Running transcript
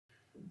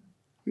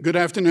Good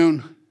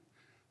afternoon.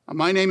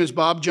 My name is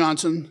Bob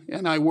Johnson,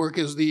 and I work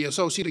as the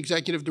Associate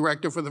Executive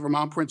Director for the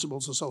Vermont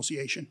Principals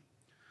Association.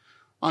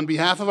 On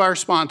behalf of our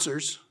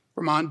sponsors,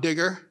 Vermont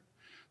Digger,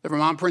 the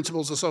Vermont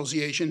Principals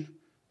Association,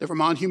 the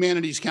Vermont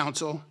Humanities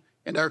Council,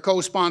 and our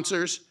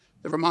co-sponsors,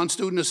 the Vermont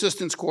Student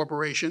Assistance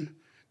Corporation,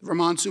 the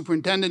Vermont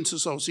Superintendents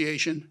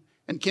Association,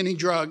 and Kinney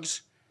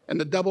Drugs, and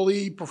the Double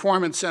E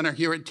Performance Center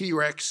here at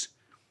T-Rex,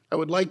 I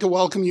would like to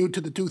welcome you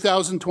to the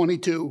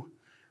 2022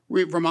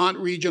 Vermont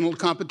Regional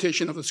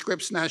Competition of the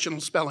Scripps National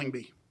Spelling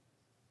Bee.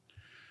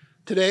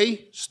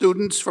 Today,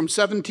 students from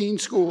 17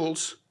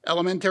 schools,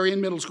 elementary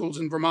and middle schools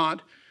in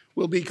Vermont,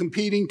 will be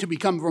competing to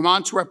become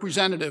Vermont's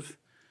representative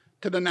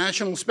to the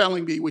National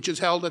Spelling Bee, which is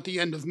held at the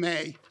end of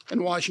May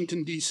in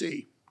Washington,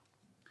 D.C.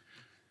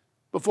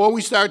 Before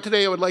we start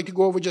today, I would like to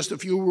go over just a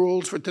few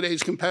rules for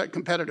today's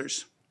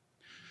competitors.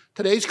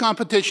 Today's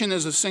competition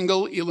is a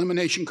single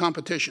elimination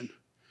competition.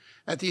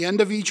 At the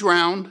end of each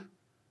round,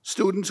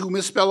 students who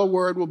misspell a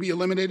word will be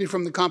eliminated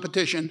from the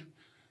competition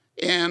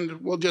and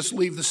will just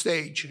leave the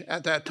stage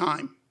at that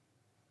time.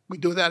 We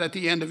do that at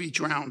the end of each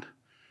round.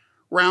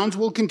 Rounds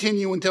will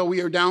continue until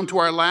we are down to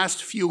our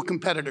last few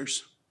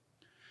competitors.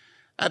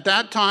 At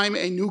that time,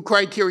 a new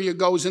criteria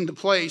goes into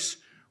place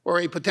where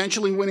a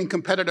potentially winning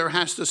competitor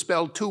has to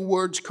spell 2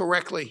 words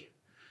correctly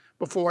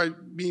before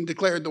being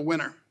declared the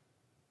winner.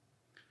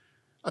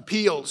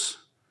 Appeals.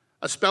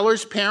 A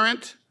speller's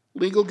parent,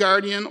 legal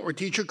guardian, or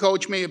teacher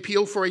coach may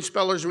appeal for a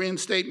speller's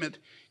reinstatement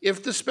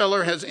if the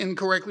speller has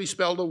incorrectly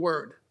spelled a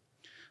word.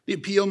 The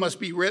appeal must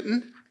be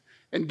written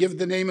and give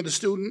the name of the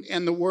student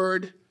and the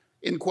word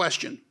in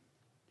question.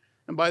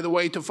 And by the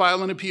way, to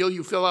file an appeal,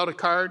 you fill out a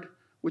card,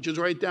 which is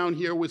right down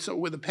here with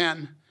a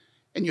pen,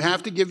 and you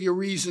have to give your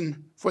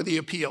reason for the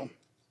appeal.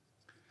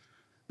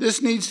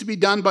 This needs to be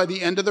done by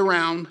the end of the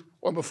round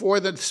or before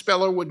the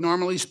speller would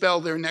normally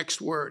spell their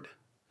next word.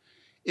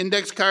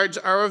 Index cards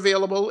are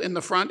available in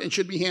the front and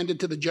should be handed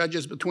to the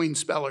judges between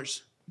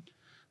spellers.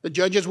 The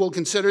judges will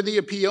consider the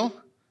appeal.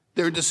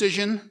 Their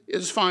decision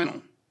is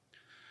final.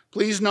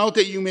 Please note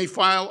that you may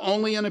file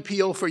only an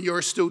appeal for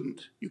your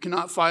student. You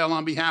cannot file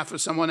on behalf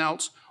of someone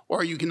else,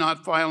 or you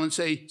cannot file and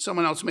say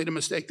someone else made a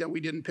mistake that we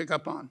didn't pick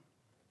up on.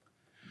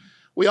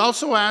 We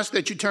also ask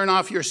that you turn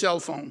off your cell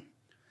phone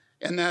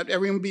and that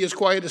everyone be as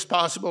quiet as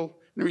possible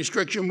and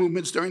restrict your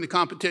movements during the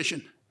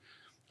competition.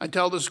 I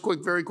tell this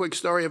very quick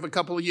story of a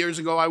couple of years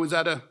ago. I was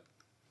at a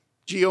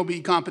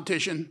GOB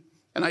competition,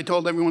 and I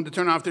told everyone to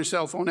turn off their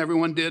cell phone.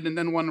 Everyone did, and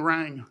then one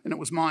rang, and it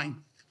was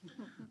mine.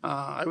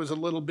 I was a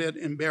little bit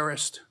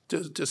embarrassed,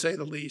 to say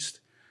the least.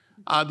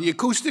 The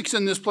acoustics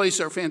in this place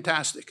are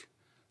fantastic.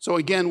 So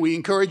again, we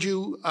encourage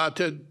you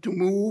to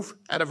move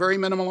at a very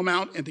minimal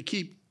amount and to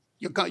keep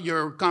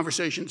your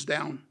conversations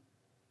down.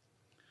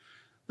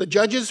 The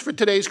judges for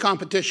today's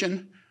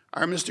competition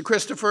are Mr.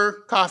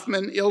 Christopher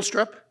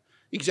Kaufman-Ilstrup,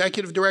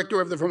 Executive Director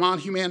of the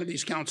Vermont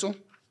Humanities Council,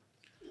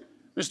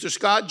 Mr.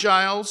 Scott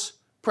Giles,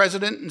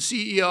 President and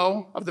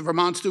CEO of the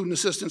Vermont Student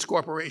Assistance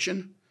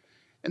Corporation,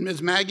 and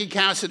Ms. Maggie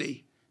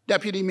Cassidy,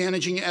 Deputy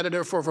Managing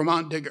Editor for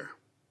Vermont Digger.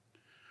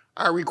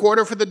 Our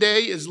recorder for the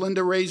day is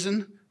Linda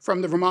Raisin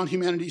from the Vermont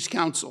Humanities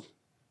Council.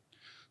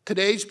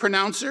 Today's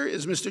pronouncer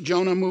is Mr.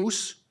 Jonah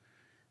Moose.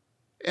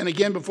 And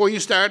again, before you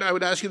start, I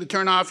would ask you to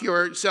turn off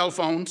your cell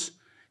phones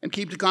and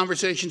keep the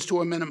conversations to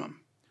a minimum.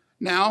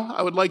 Now,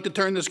 I would like to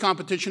turn this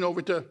competition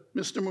over to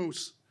Mr.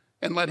 Moose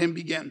and let him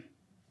begin.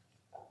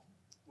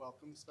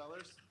 Welcome,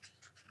 spellers.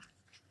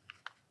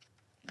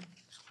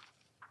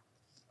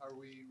 Are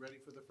we ready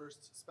for the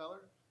first speller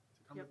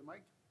to come to the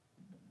mic?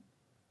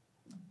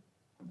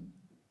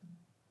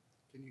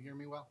 Can you hear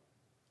me well?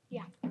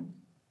 Yeah.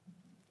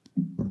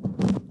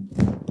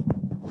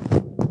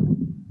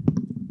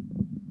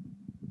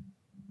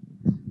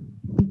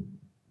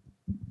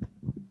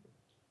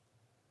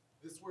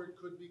 This word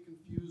could be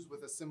confused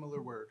with a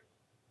similar word.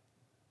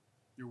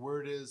 Your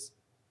word is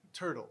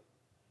turtle.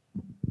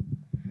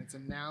 And it's a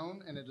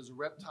noun, and it is a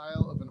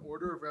reptile of an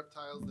order of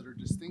reptiles that are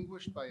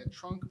distinguished by a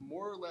trunk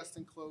more or less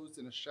enclosed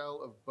in a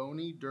shell of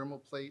bony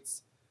dermal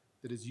plates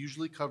that is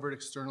usually covered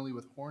externally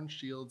with horn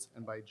shields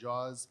and by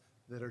jaws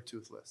that are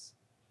toothless.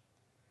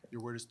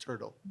 Your word is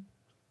turtle.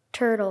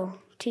 Turtle.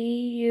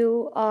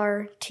 T-U-R-T-L-E.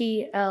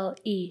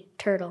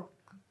 Turtle.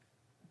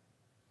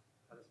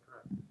 That is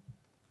correct.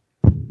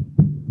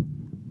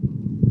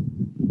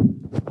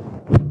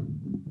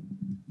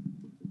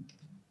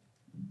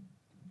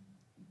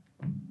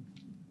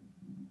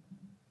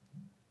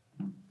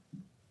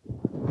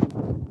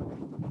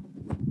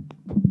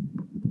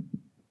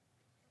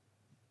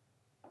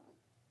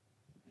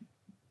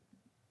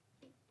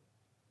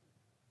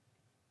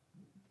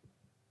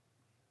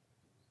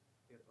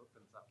 It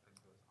opens up and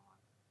goes on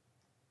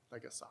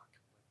Like a sock.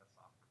 like a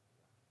sock.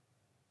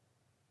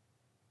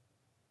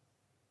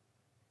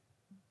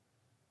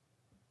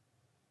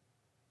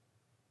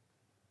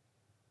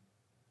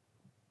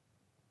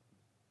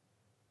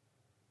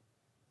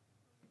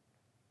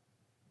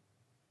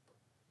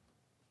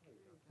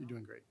 You're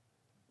doing great.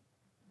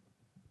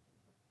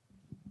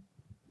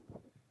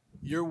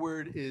 Your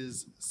word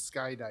is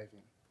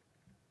skydiving.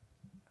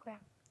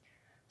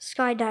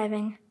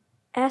 Skydiving.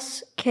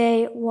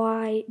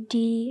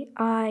 SKYDIVING.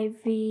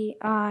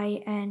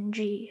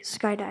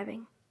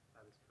 Skydiving.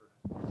 That is correct.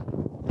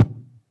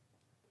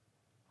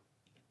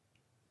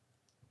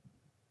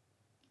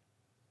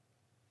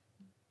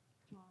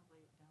 I'll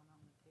lay it down on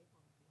the table.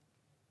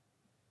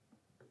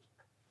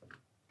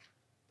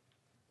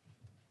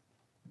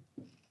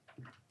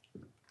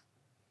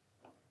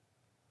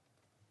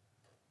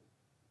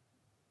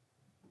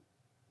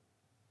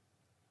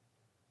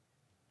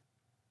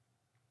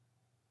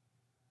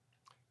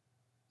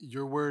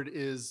 Your word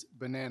is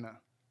banana.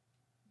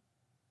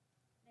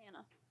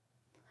 Banana.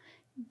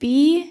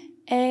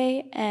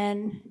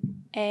 BANANA.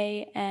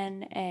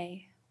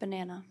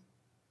 Banana.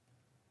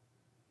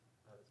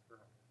 That is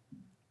correct.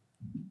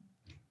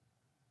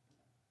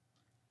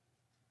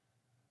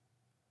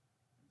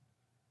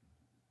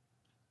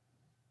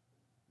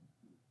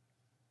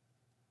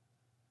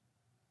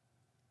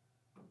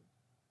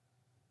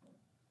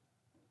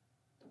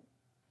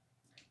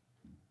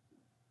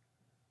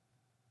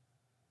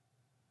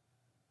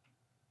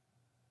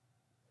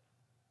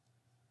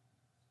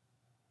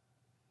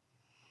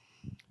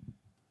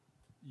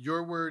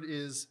 Your word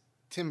is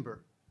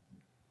timber.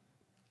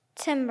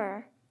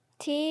 Timber.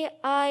 TIMBER.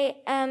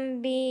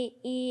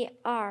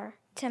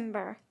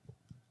 Timber.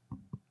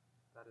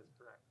 That is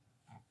correct.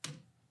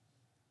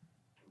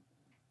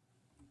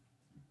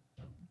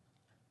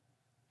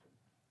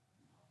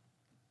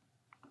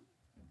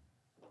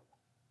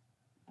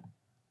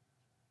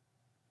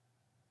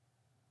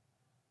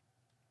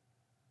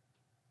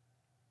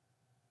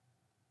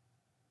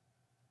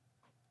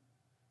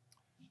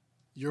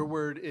 Your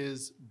word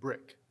is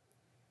brick.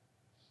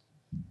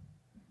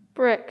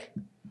 Brick.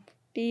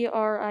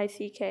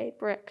 BRICK.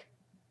 Brick.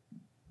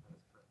 That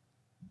is correct.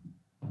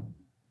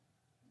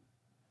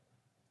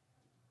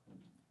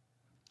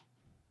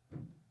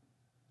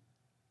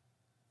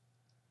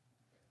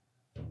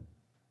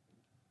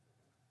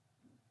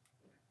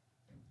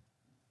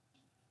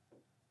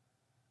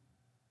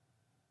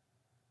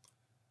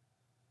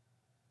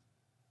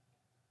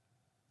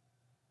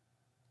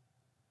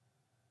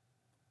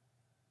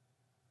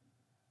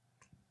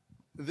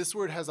 This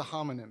word has a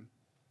homonym.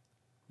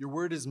 Your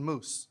word is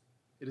moose.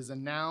 It is a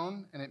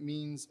noun and it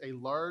means a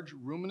large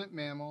ruminant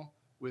mammal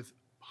with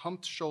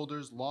humped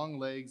shoulders, long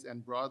legs,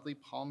 and broadly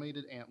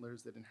palmated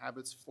antlers that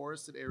inhabits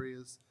forested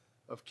areas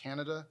of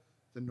Canada,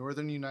 the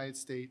northern United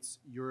States,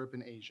 Europe,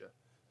 and Asia.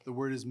 The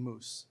word is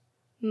moose.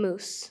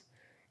 Moose.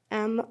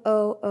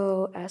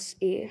 MOOSE.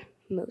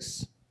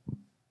 Moose.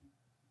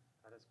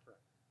 That is correct.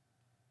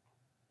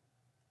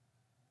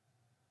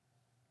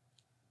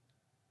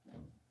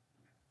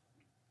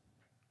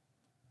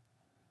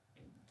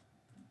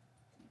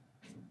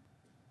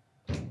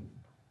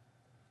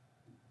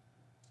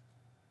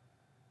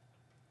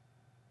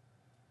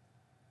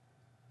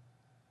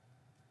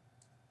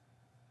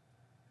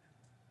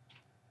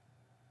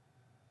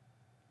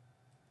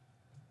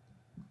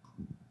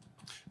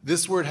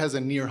 This word has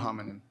a near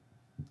homonym.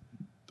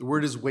 The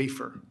word is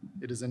wafer.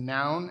 It is a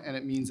noun and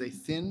it means a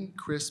thin,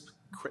 crisp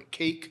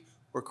cake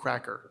or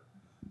cracker.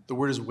 The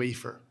word is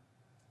wafer.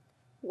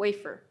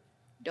 Wafer.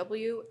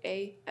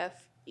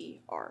 WAFER.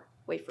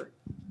 Wafer.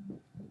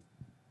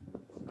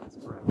 That's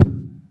correct.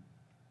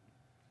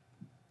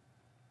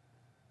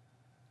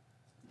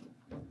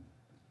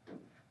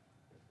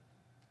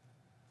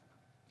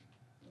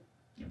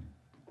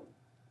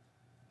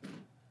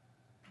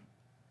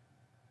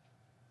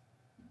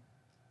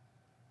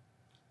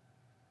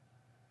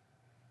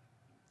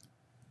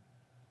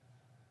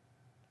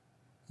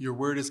 Your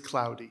word is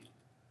cloudy.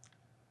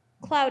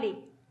 Cloudy.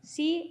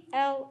 CLOUDY.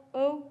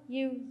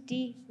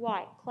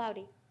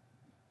 Cloudy.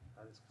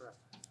 That is correct.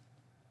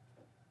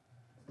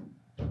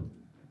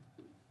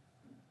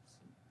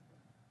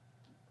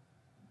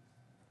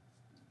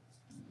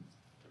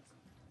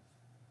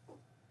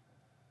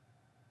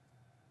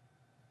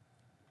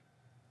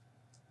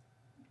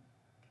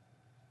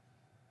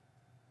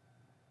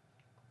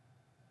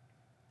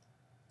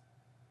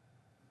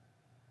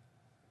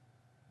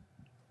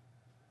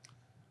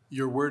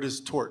 Your word is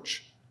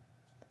torch.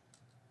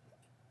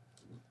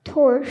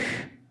 Torch.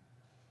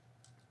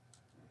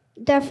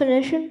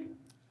 Definition.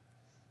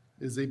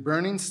 Is a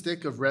burning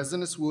stick of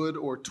resinous wood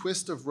or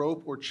twist of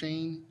rope or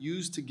chain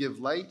used to give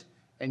light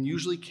and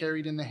usually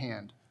carried in the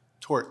hand.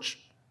 Torch.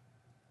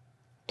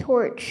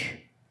 Torch.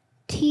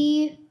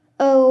 TORCH.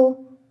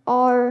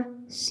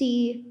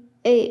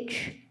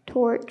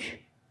 Torch.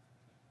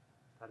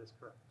 That is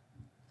correct.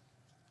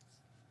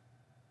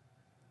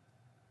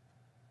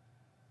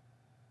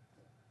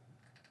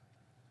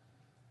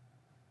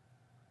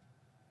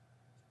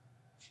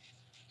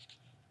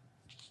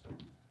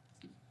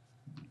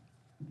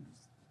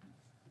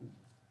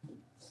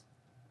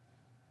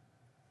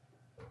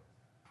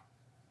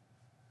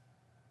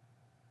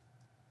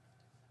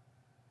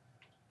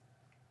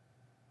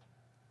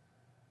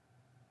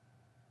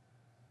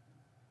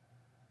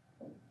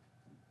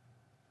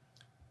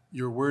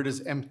 Your word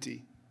is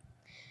empty.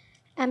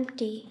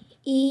 Empty.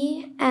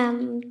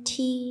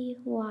 EMTY.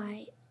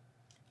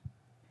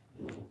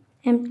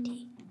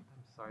 Empty. I'm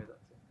sorry,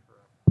 that's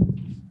incorrect.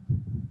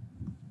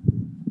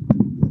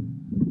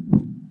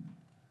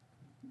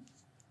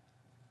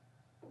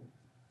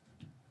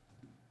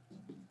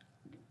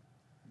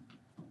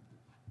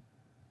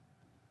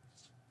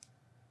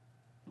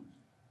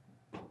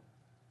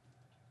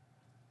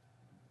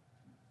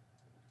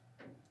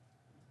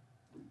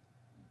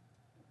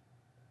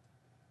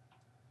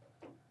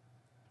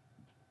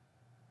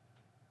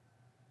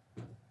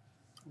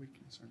 Are we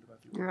concerned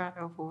about the You're order? out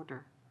of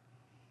order.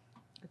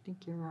 I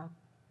think you're out.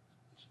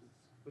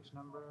 Which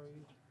number are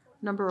you?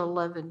 Number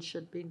 11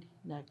 should be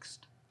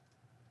next.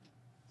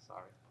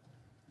 Sorry.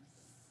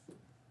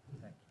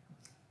 Thank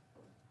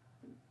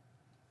you.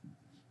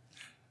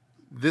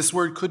 This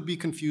word could be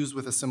confused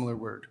with a similar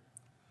word.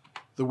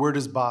 The word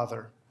is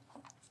bother.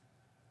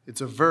 It's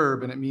a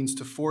verb and it means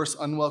to force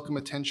unwelcome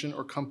attention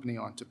or company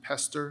on, to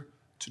pester,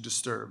 to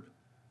disturb.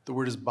 The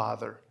word is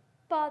bother.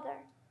 Bother.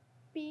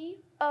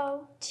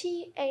 B-O-T-H-E-R.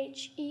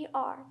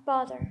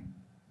 Bother.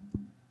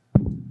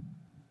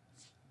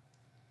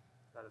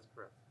 That is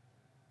correct.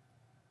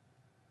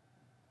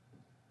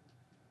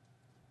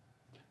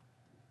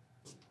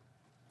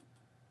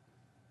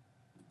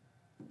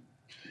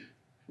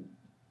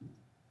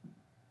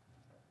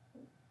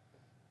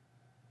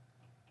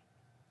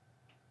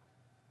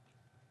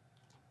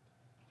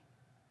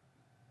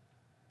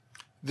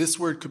 This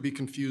word could be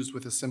confused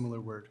with a similar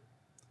word.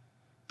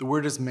 The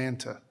word is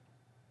manta.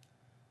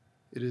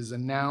 It is a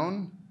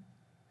noun,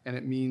 and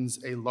it means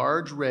a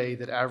large ray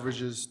that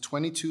averages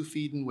 22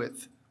 feet in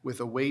width, with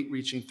a weight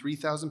reaching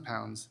 3,000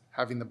 pounds,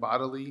 having the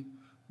bodily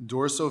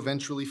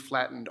dorso-ventrally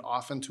flattened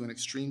often to an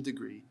extreme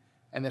degree,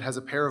 and that has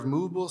a pair of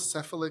movable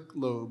cephalic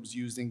lobes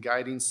used in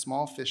guiding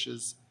small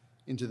fishes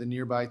into the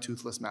nearby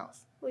toothless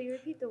mouth. Will you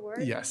repeat the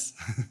word? Yes.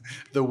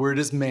 The word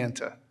is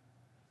manta.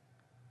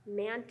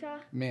 Manta.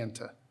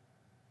 Manta.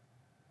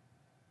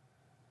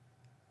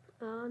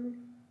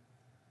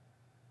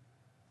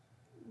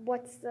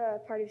 What's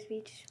the part of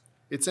speech?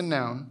 It's a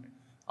noun.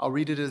 I'll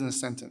read it in a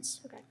sentence.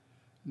 Okay.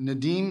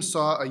 Nadim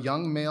saw a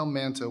young male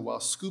manta while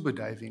scuba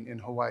diving in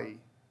Hawaii.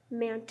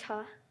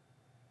 Manta.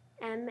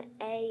 M-A-N-T-A.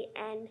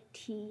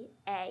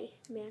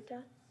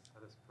 Manta.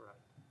 That is correct.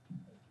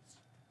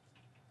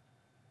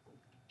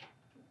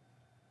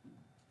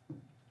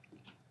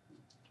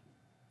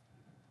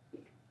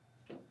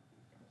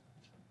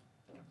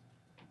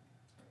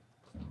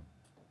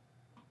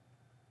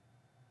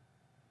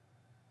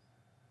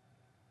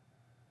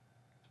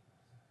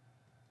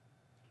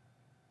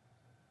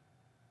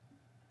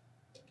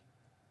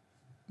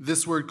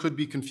 This word could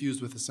be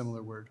confused with a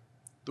similar word.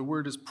 The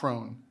word is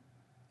prone.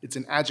 It's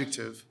an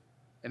adjective,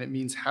 and it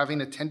means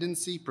having a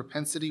tendency,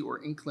 propensity,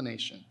 or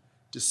inclination,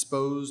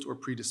 disposed or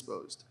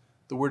predisposed.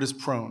 The word is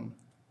prone.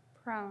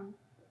 Prone.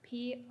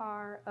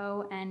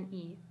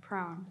 P-R-O-N-E.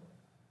 Prone.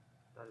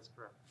 That is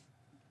correct.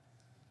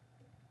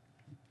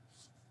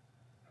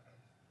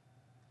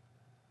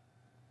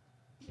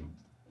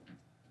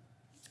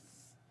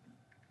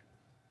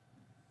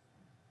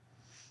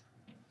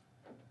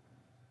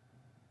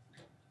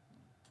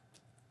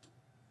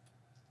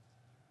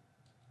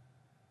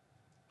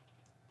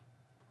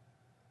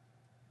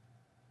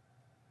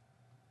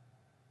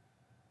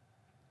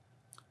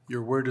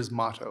 Your word is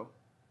motto.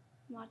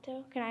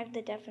 Motto. Can I have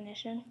the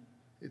definition?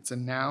 It's a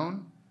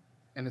noun,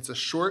 and it's a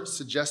short,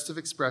 suggestive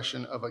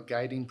expression of a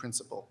guiding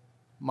principle.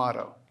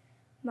 Motto.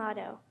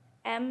 Motto.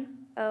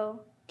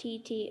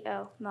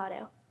 M-O-T-T-O.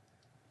 Motto.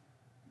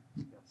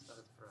 Yes, that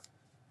is correct.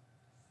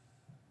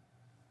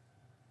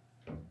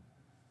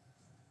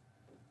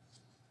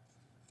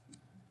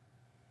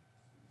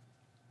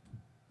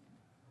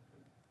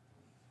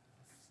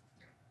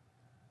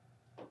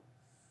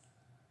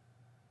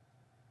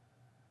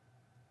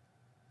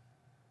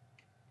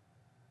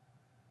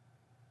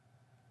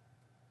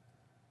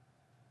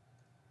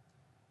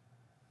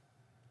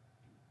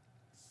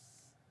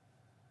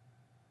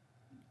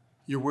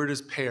 Your word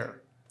is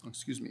pear.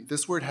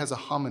 This word has a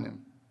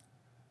homonym.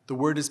 The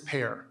word is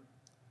pear.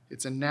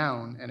 It's a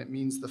noun, and it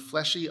means the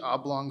fleshy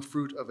oblong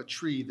fruit of a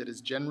tree that is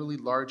generally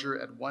larger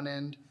at one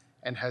end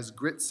and has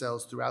grit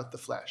cells throughout the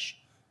flesh.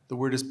 The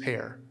word is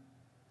pear.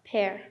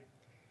 Pear.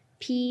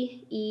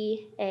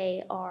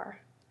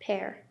 P-E-A-R.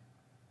 Pear.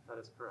 That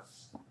is correct.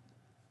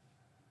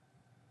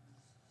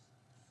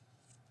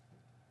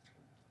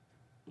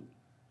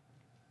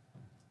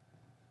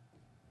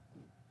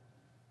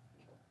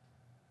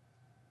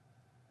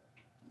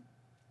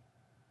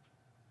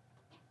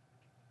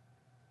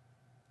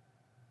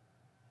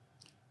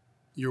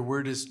 Your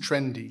word is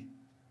trendy.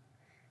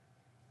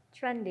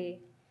 Trendy.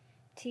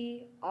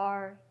 T-R-E-N-D-Y.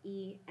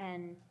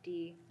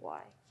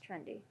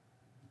 Trendy.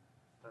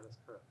 That is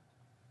correct.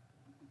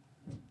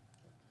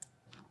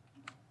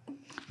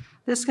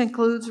 This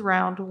concludes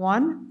round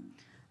 1.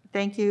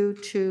 Thank you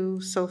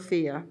to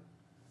Sophia.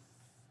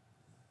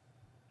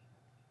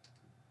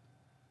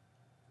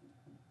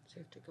 So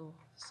you have to go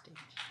off the stage.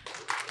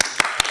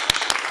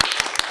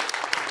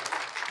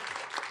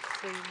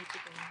 So you need to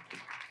go.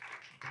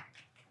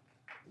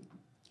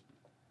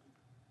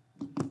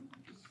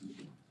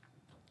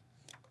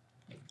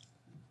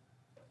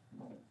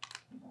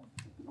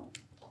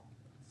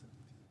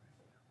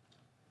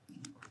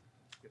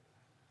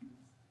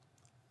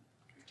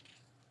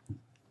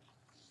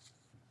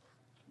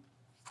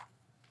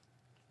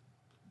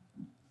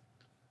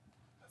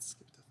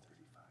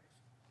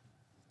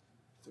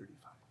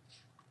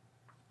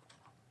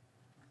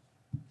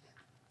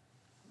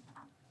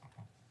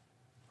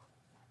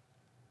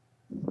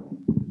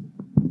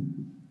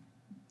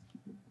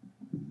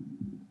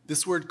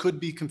 This word could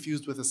be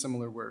confused with a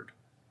similar word.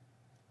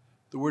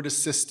 The word is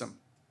system.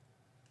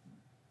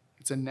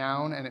 It's a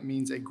noun and it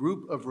means a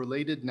group of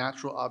related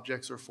natural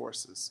objects or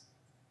forces.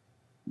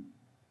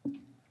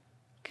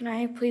 Can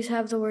I please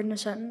have the word in a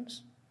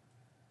sentence?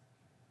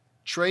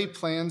 Trey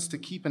plans to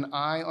keep an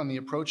eye on the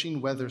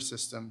approaching weather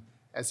system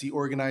as he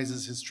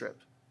organizes his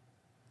trip.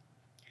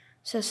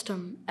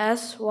 System.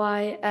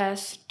 S-Y-S-T-E-M.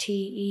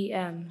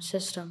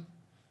 System.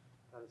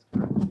 That is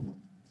correct.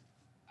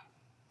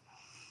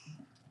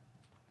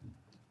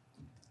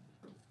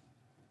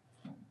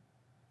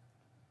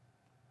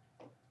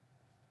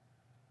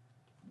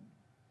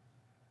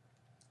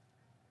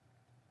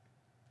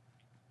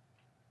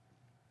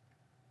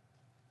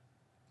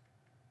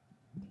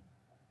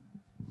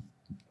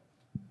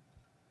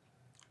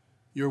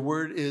 Your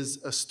word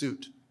is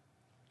astute.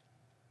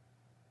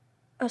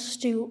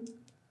 Astute.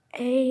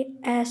 A-S-T-U-T-E.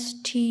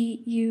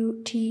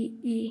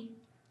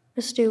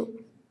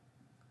 Astute.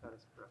 That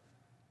is correct.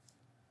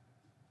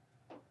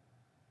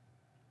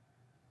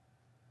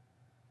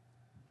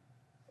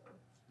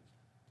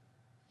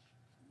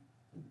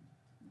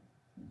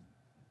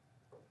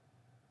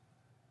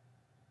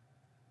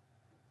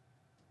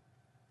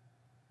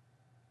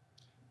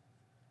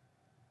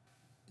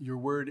 Your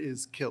word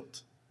is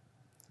kilt.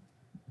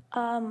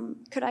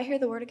 Could I hear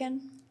the word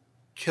again?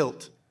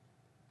 Kilt.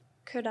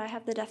 Could I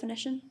have the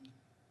definition?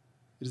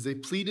 It is a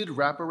pleated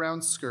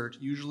wraparound skirt,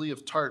 usually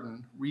of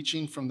tartan,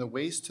 reaching from the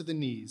waist to the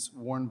knees,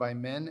 worn by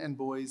men and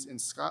boys in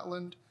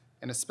Scotland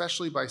and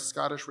especially by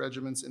Scottish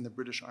regiments in the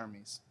British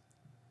armies.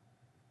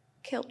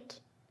 Kilt.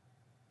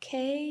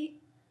 K-I-L-T.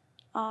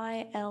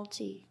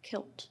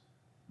 Kilt.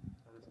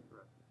 That is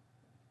correct.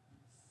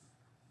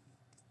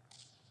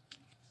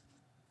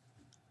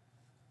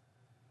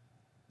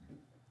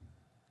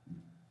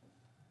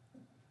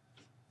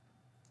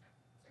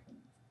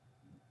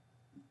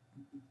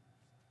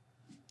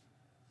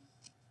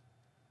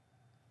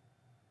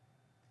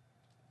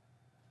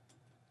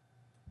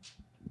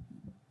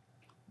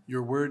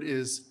 Your word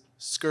is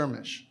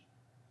skirmish.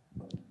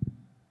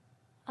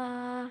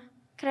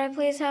 Could I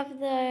please have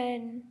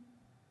the,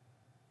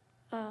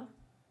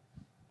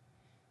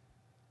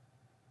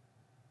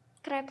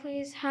 could I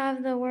please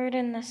have the word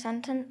in the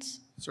sentence?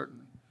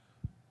 Certainly.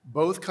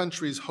 Both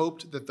countries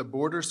hoped that the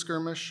border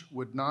skirmish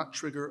would not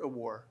trigger a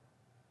war.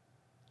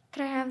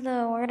 Could I have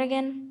the word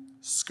again?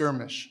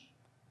 Skirmish.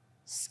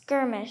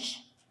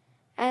 Skirmish.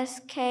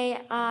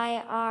 S-K-I-R-M-I-S-H.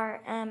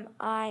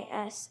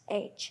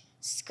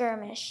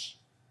 Skirmish.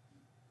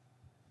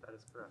 That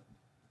is correct.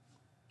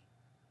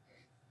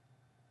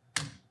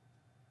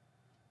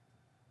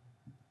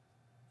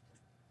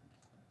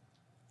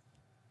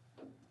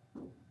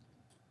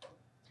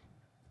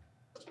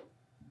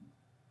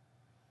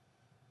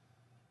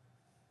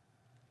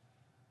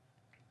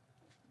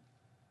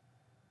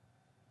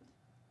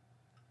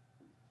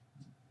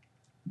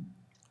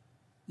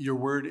 Your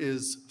word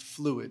is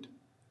fluid.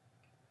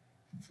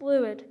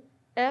 Fluid.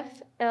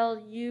 F-L-U-I-D.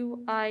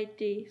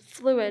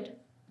 Fluid.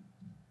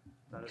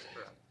 That is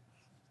correct.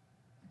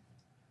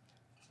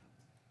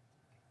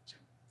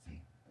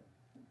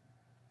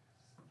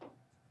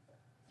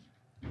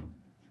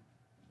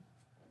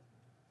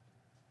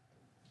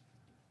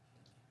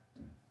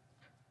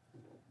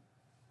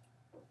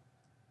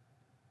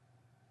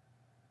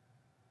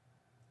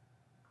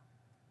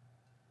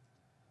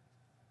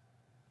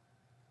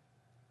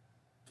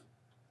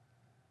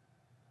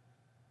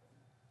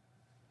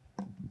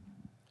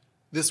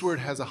 This word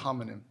has a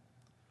homonym.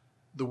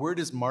 The word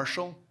is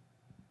martial.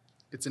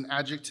 It's an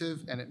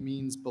adjective and it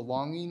means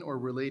belonging or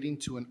relating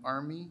to an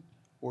army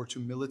or to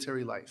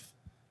military life.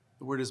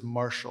 The word is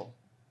martial.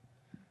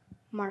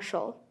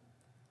 Marshall.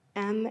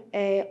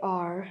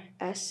 M-A-R-S-H-A-L-L.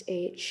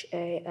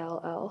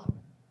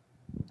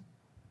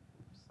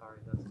 Sorry,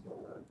 that's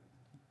incorrect.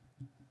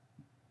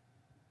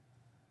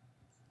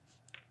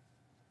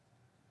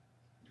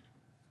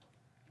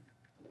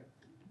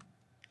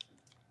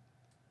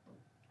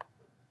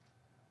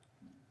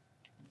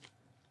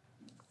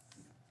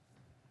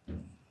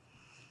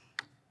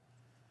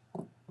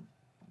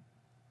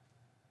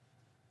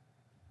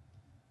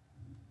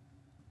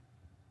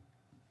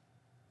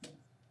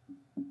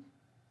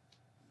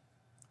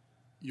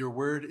 Your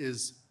word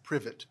is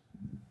privet.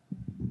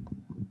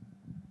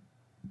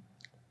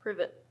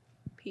 Privet.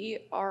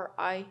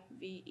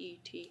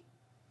 P-R-I-V-E-T.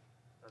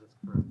 That is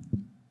correct.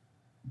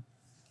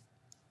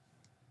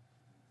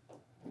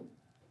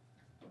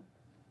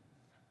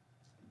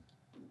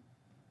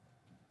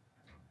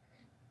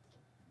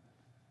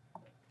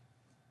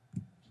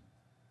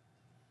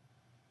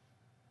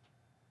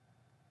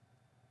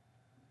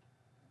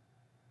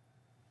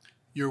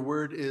 Your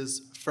word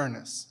is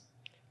furnace.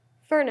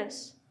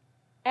 Furnace.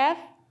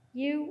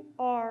 F-U-R-N-A-C-E.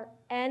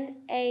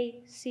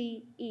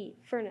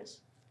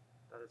 Furnace.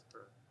 That is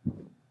correct.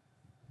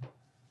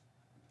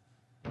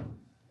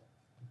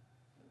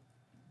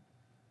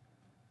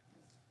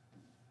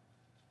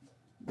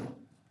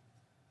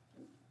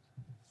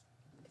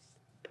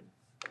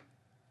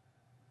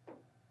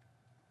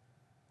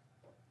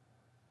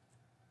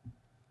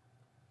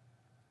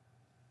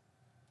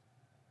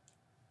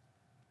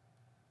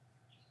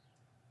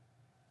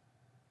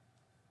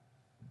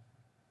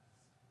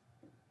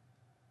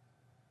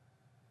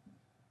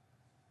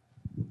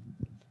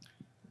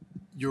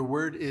 Your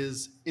word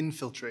is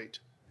infiltrate.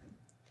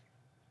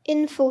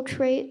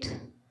 Infiltrate.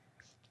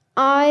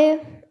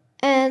 INFILTRATE.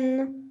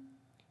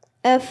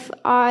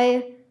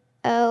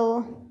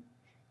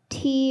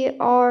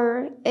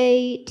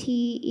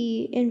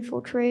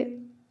 Infiltrate.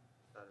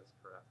 That is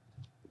correct.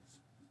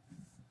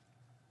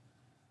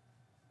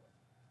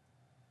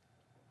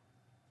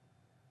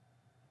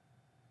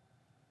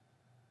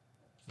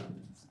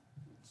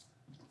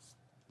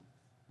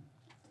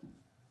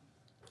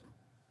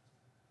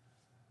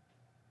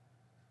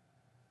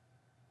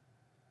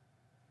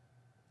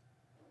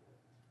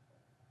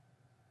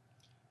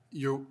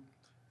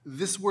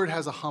 This word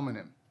has a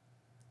homonym.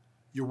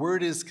 Your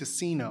word is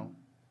casino.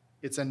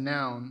 It's a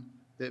noun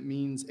that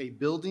means a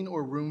building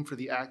or room for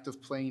the act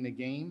of playing a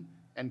game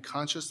and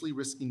consciously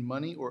risking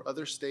money or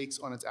other stakes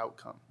on its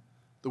outcome.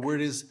 The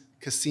word is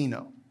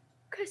casino.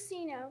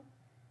 Casino.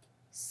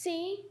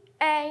 CASINO.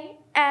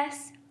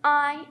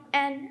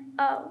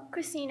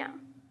 Casino.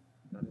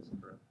 That is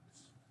correct.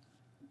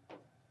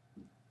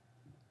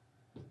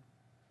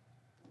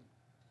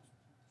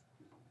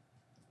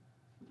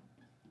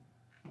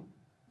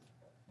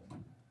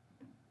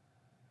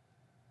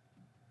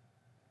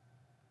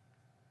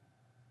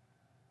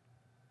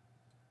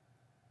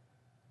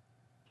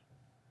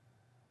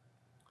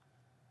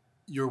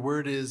 Your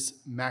word is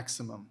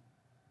maximum.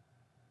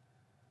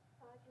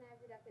 Can I have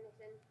the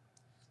definition?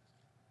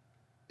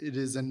 It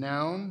is a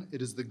noun. It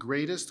is the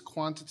greatest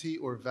quantity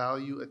or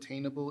value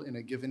attainable in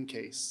a given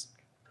case.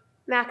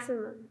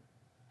 Maximum.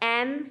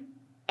 MAXIMUM.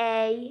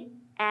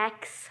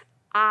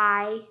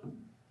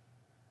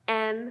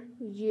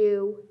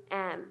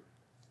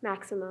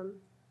 Maximum.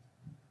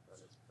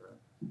 That is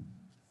correct.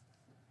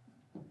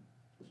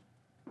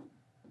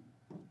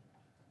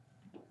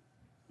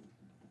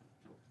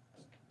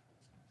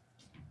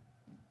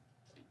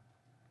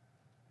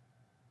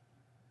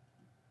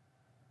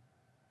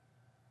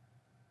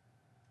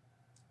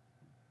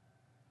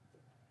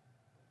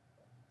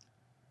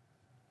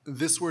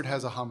 This word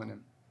has a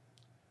homonym.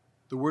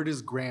 The word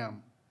is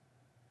gram,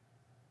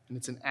 and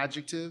it's an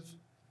adjective,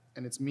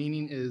 and its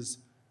meaning is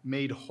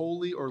made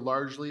wholly or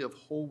largely of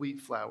whole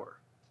wheat flour.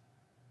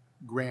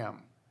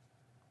 Gram.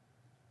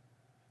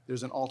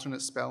 There's an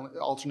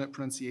alternate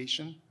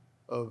pronunciation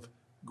of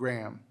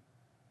gram.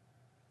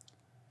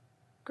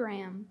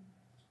 Gram.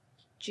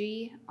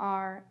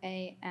 GRAM.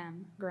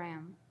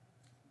 Gram.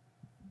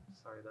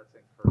 Sorry, that's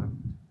incorrect.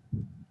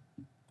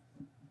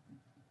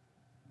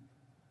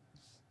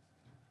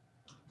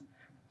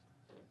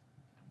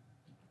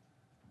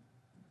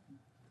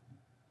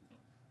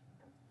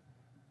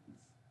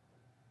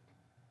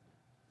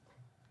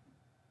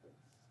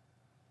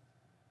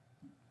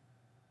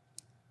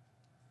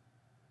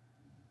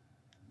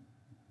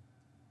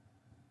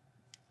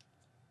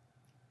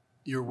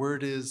 Your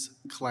word is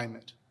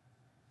climate.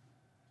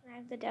 Can I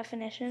have the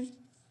definition?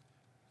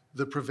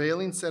 The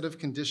prevailing set of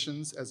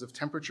conditions as of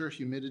temperature,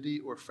 humidity,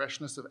 or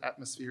freshness of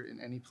atmosphere in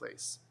any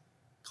place.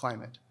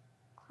 Climate.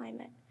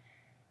 Climate.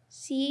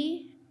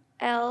 CLIMATE.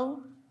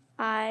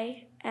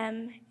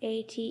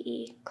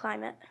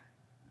 Climate.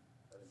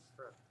 That is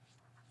correct.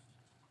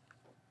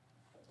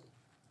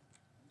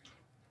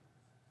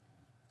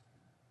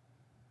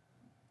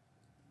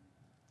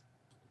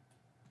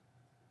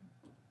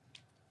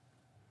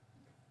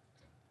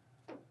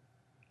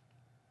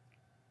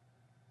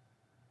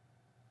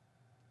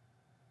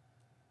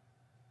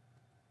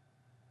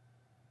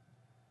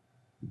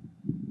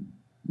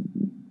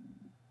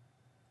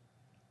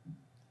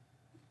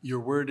 Your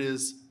word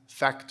is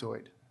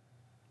factoid.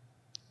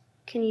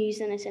 Can you use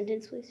it in a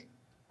sentence, please?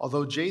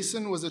 Although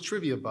Jason was a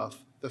trivia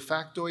buff, the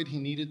factoid he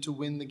needed to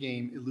win the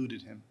game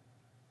eluded him.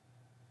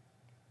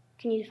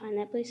 Can you define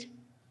that, please?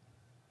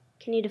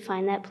 Can you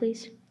define that,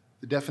 please?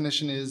 The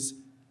definition is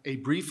a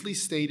briefly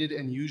stated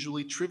and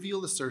usually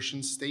trivial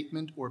assertion,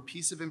 statement, or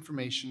piece of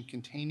information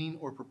containing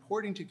or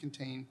purporting to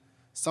contain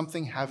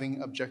something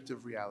having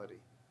objective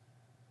reality.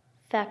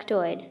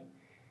 Factoid.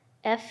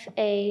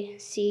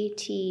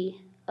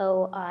 FACTOID.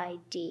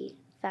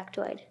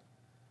 Factoid.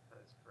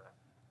 That is correct.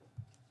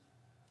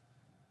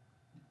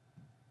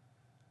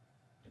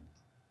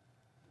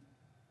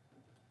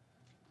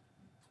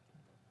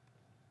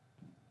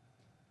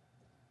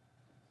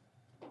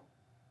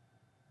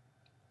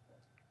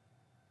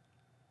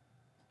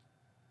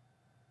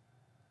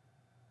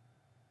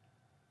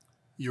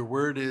 Your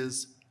word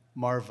is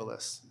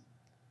marvelous.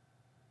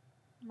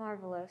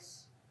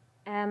 Marvelous.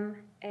 MARVELOUS.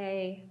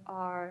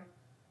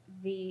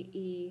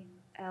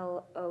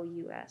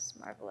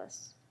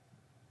 Marvelous.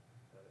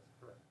 That is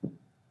correct.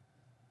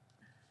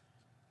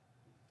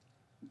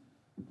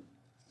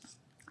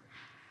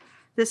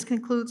 This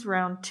concludes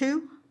round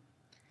 2.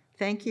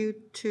 Thank you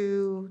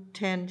to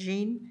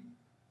Tanjean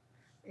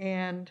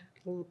and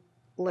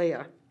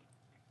Leah.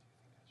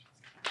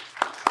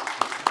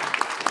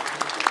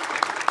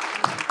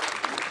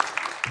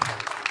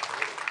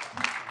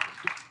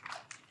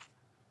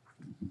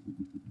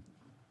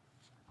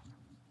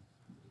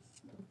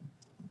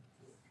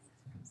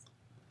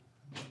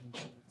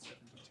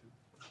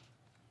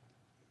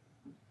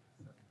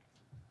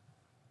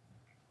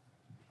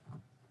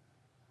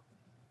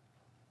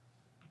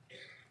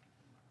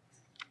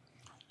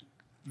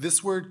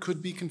 This word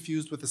could be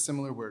confused with a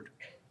similar word.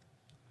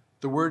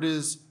 The word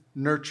is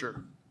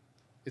nurture.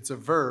 It's a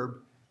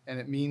verb,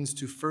 and it means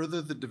to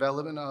further the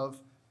development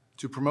of,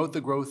 to promote the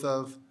growth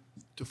of,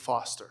 to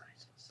foster.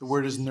 The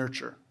word is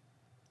nurture.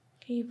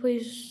 Can you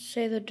please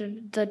say the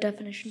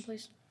definition,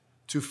 please?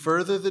 To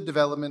further the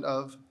development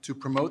of, to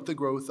promote the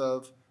growth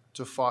of,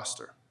 to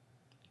foster.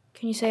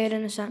 Can you say it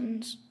in a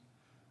sentence?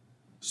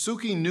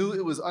 Suki knew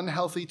it was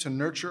unhealthy to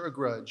nurture a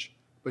grudge,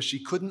 but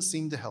she couldn't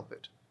seem to help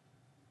it.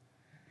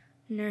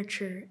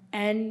 Nurture.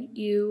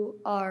 N-U-R-C-T-U-R-E.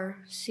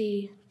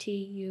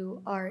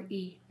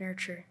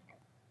 Nurture.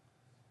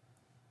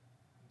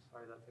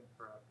 Sorry, that's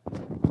incorrect.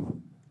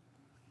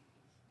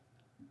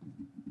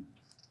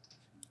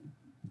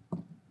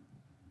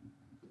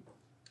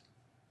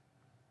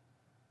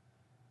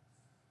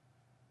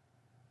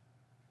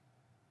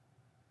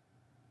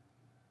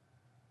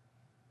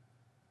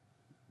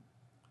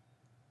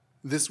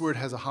 This word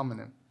has a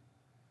homonym.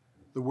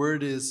 The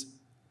word is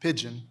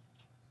pigeon.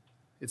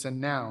 It's a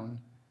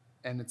noun,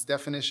 and its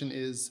definition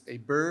is a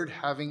bird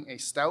having a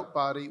stout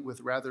body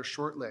with rather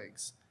short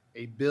legs,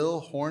 a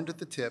bill horned at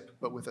the tip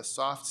but with a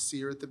soft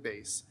sear at the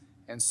base,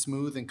 and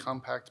smooth and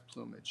compact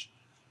plumage.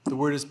 The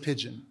word is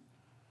pigeon.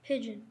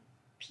 Pigeon.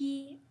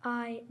 P-I-G-E-O-N.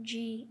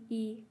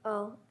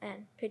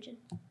 Pigeon.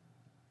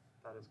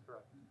 That is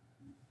correct.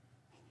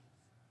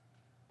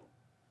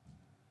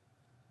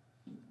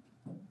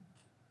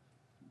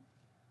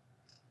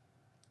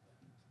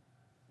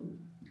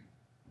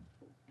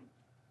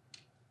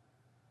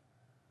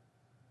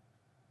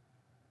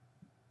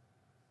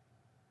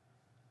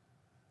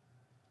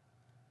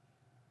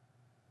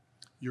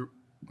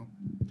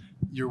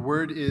 Your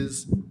word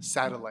is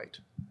satellite.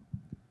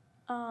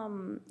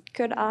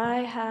 Could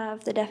I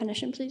have the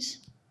definition,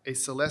 please? A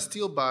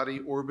celestial body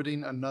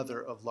orbiting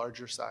another of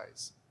larger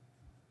size.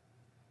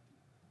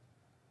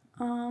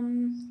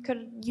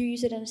 Could you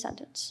use it in a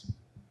sentence?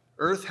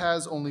 Earth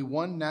has only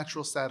one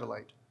natural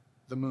satellite,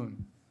 the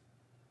moon.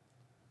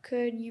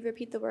 Could you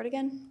repeat the word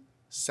again?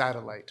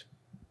 Satellite.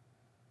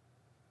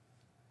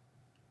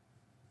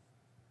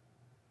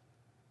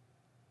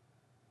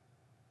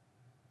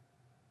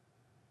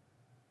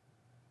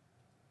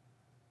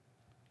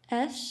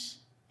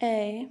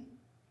 S-A-T-E-L-L-I-T-E.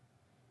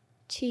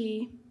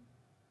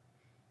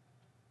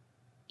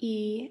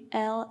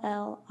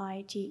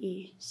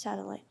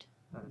 Satellite.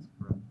 That is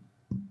correct.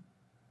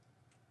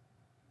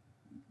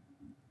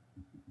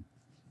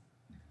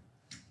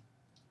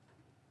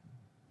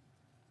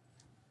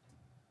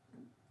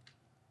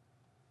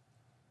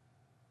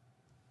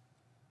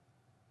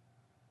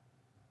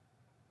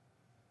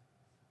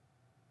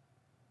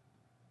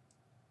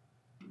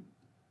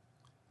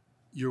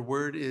 Your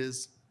word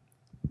is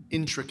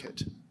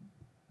intricate.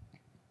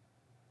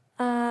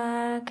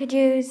 Could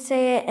you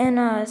say it in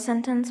a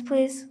sentence,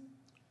 please?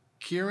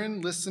 Kieran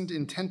listened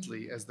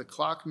intently as the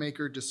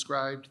clockmaker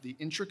described the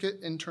intricate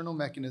internal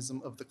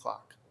mechanism of the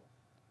clock.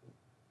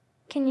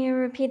 Can you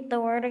repeat the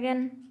word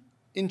again?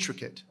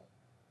 Intricate.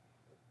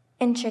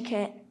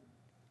 Intricate.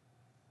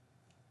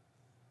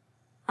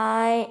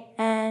 I-N-T-R-I-C-K-E-T.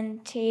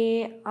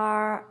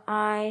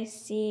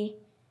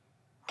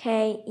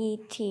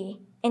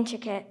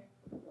 Intricate.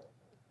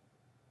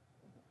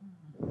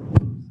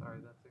 Sorry,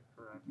 that's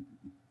incorrect.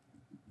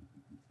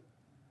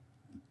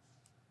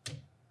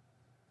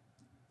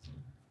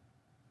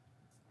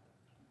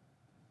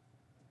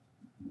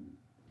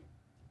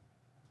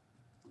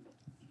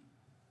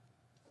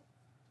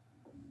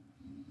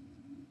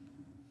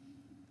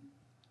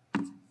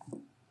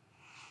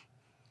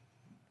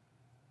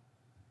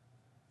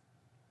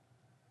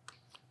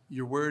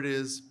 Your word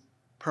is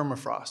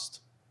permafrost.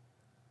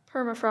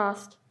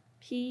 Permafrost.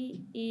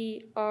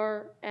 P-E-R-M-A-F-R-O-S-T.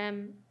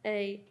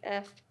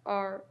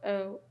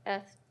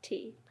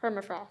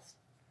 Permafrost.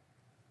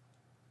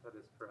 That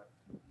is correct.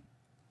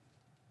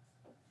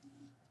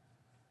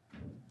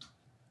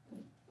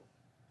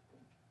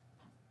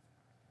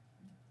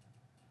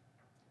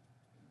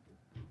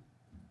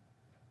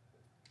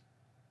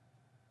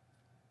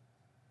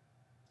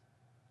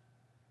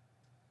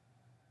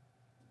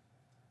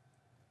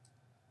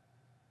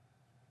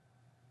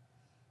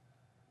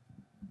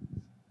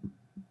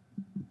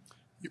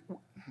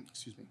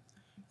 Excuse me.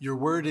 Your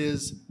word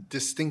is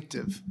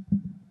distinctive.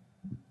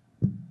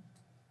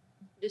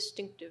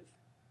 Distinctive.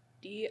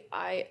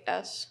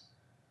 D-I-S-T-I-N.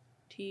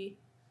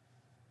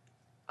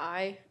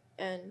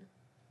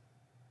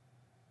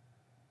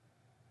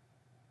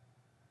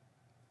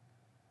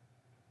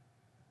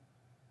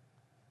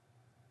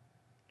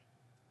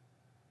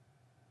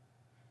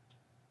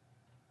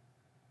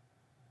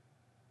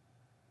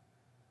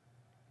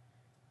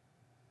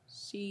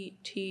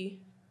 C-T-I-V-E.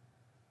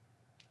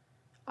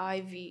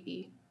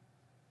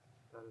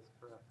 That is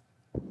correct.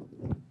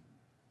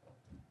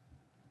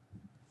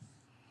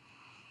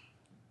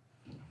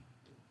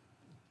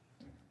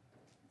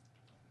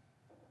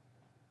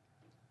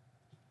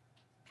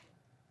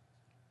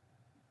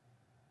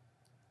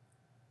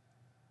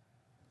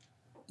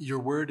 Your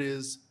word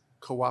is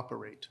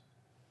cooperate.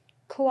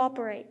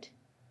 Cooperate.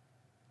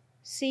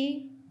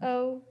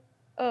 C-O-O-P-E-R-A-T-E.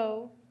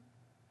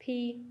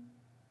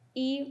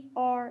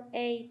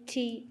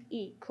 ERATE,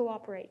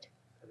 cooperate.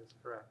 That is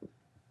correct.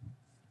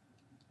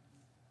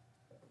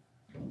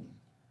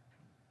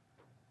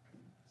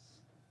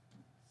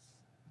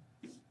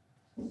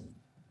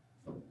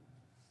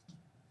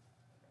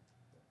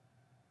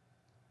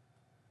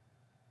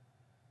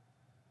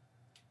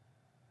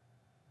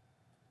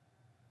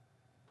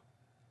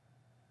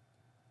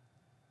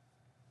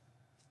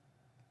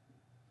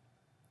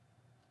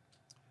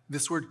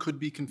 This word could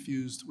be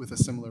confused with a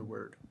similar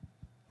word.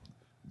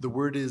 The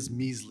word is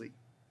measly.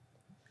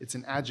 It's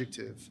an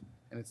adjective,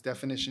 and its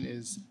definition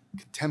is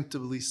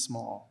contemptibly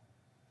small.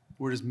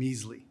 The word is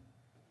measly.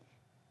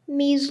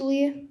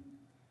 Measly.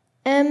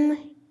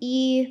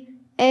 MEASLY.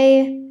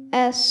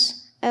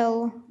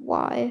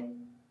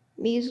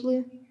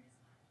 Measly.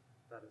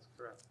 That is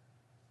correct.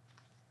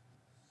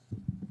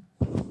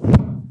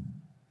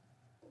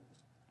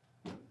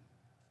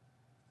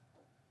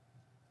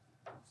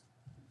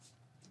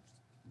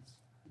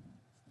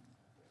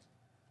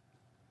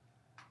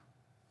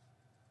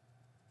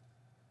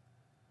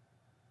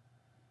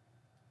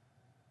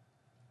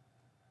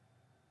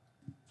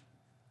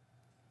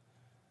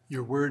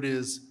 Your word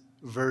is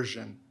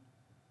version.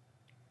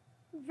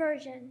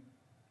 Version.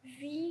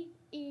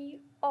 VERSION.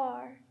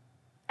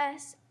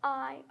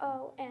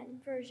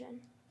 Version.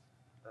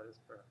 That is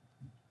correct.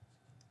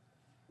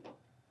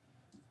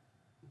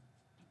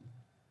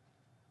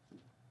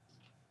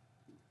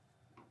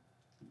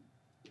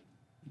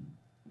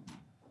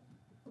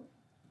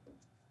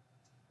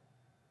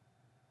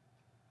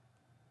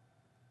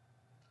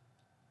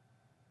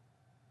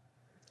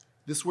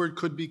 This word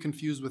could be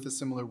confused with a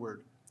similar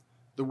word.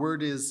 The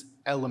word is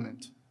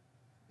element.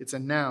 It's a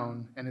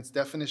noun, and its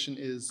definition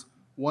is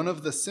one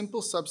of the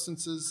simple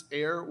substances,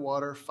 air,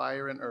 water,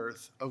 fire, and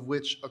earth, of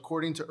which,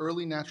 according to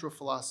early natural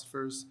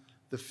philosophers,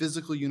 the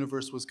physical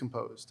universe was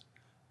composed.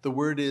 The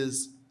word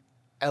is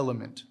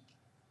element.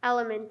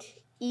 Element.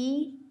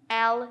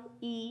 ELEMENT.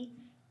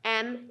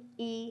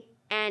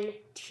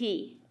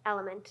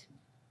 Element.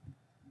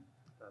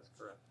 That's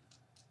correct.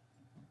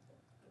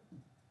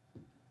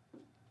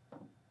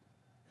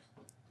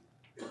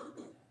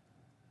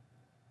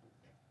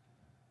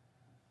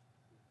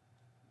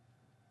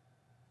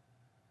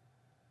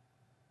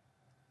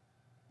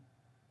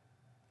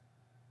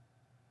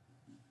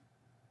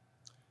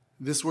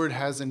 This word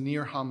has a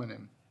near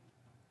homonym.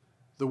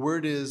 The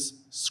word is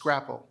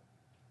scrapple.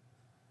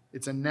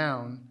 It's a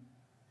noun,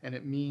 and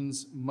it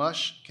means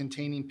mush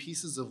containing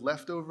pieces of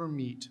leftover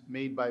meat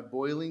made by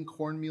boiling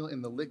cornmeal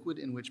in the liquid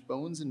in which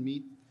bones and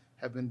meat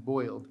have been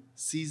boiled,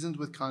 seasoned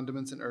with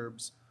condiments and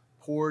herbs,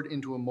 poured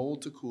into a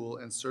mold to cool,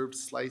 and served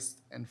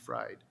sliced and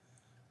fried.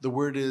 The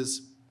word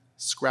is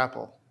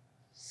scrapple.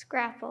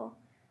 Scrapple.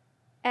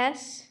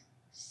 SCRAPPLE.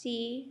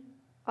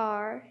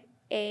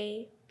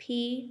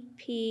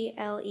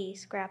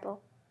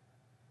 Scrapple.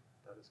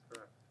 That is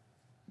correct.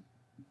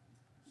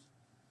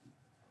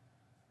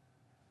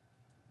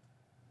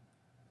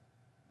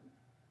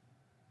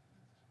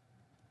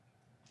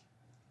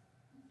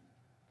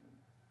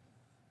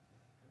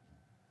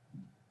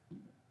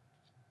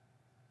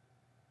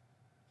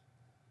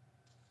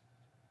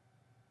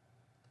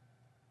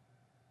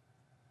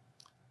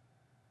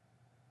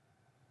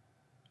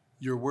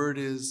 Your word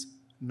is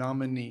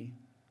nominee.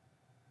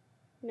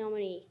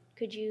 Nominee.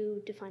 Could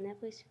you define that,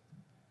 please?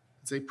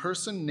 It's a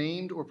person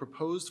named or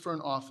proposed for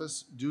an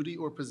office, duty,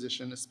 or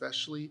position,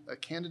 especially a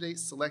candidate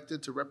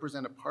selected to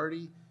represent a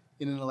party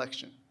in an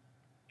election.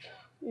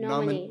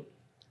 Nominee.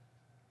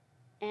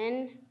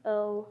 NOMINEE.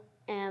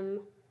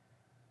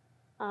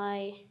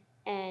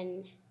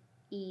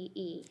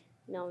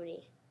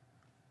 Nominee.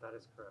 That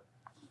is correct.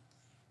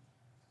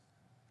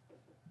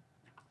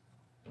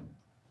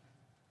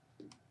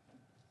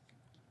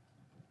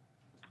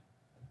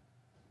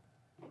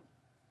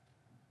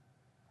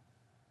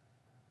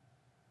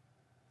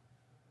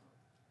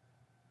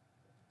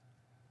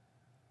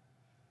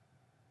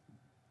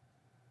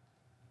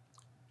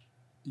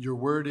 Your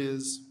word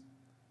is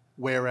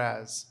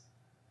whereas.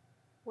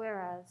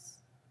 Whereas.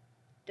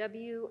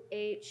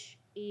 WHEREAS.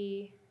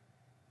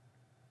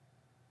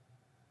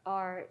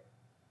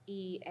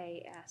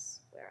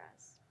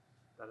 Whereas.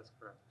 That is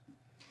correct.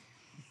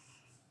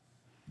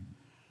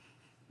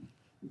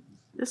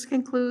 This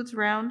concludes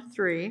round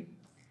 3.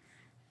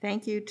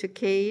 Thank you to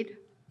Cade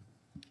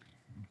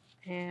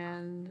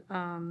and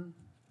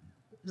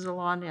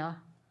Zelania.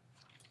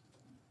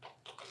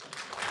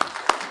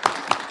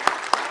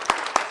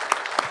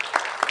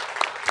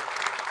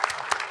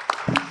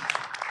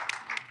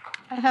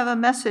 I have a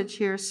message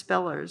here,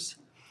 spellers.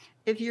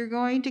 If you're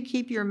going to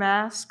keep your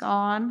mask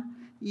on,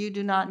 you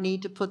do not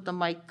need to put the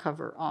mic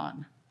cover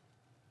on.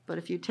 But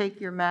if you take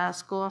your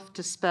mask off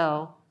to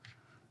spell,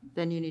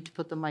 then you need to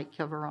put the mic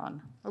cover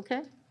on.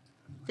 Okay?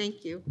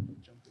 Thank you.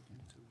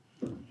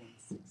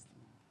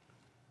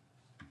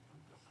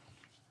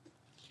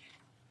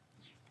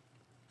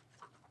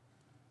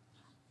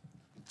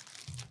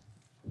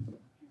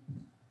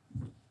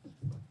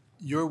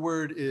 Your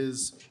word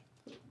is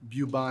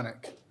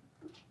bubonic.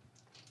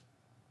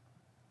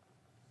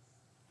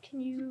 Can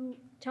you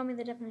Tell me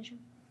the definition.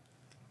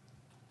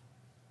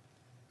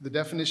 The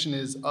definition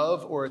is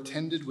of or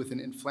attended with an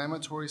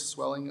inflammatory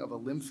swelling of a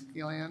lymph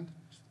gland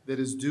that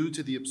is due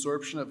to the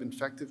absorption of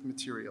infective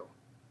material.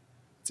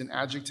 It's an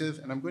adjective,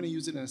 and I'm going to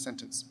use it in a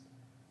sentence.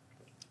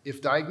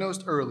 If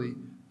diagnosed early,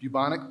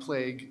 bubonic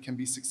plague can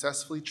be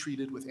successfully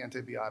treated with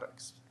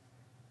antibiotics.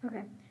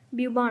 Okay.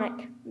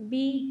 Bubonic.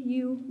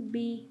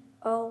 B-U-B-O-N-I-C.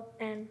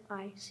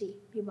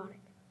 Bubonic.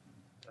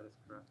 That is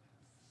correct.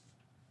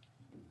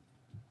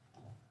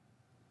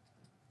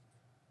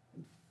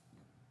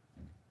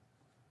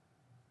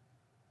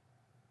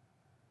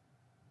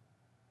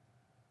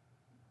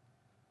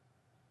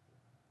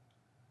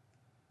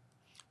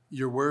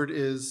 Your word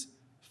is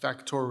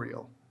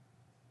factorial.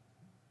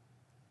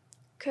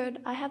 Could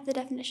I have the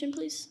definition,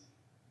 please?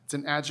 It's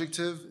an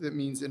adjective that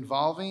means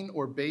involving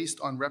or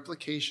based on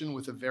replication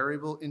with a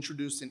variable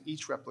introduced in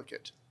each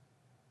replicate.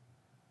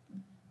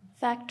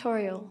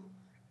 Factorial.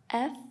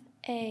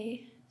 F-A-C-T-O-R-I-A-L.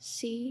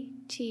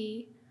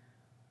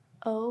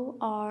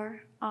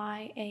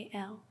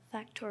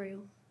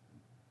 Factorial.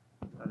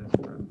 That is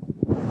correct.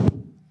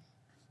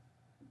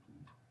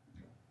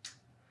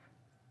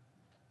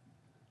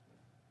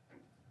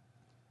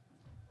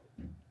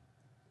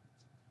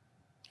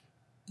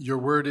 Your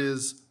word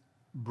is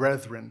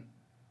brethren.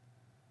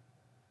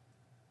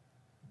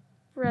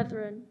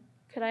 Brethren.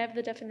 Could I have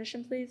the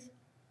definition, please?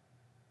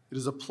 It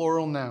is a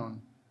plural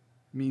noun,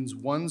 means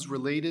ones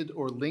related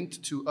or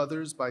linked to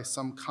others by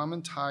some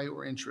common tie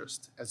or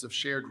interest, as of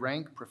shared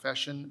rank,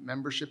 profession,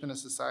 membership in a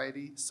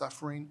society,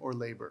 suffering, or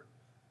labor.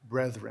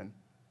 Brethren.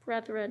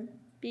 Brethren.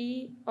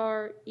 B-R-E-T-H-E-R-E-N.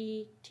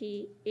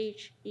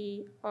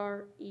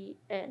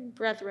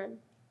 Brethren.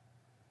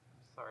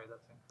 Sorry,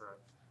 that's incorrect.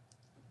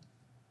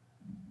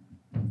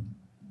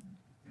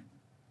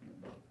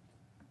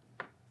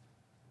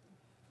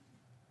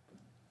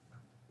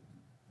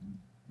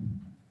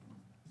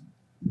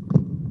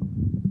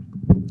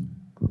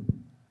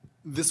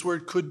 This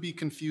word could be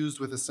confused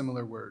with a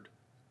similar word.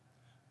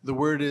 The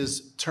word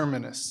is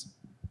terminus.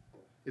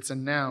 It's a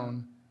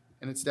noun,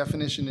 and its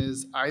definition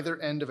is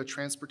either end of a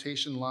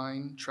transportation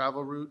line,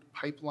 travel route,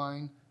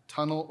 pipeline,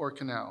 tunnel, or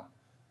canal.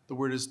 The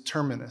word is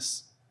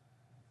terminus.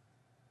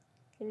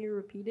 Can you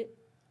repeat it?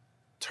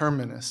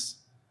 Terminus.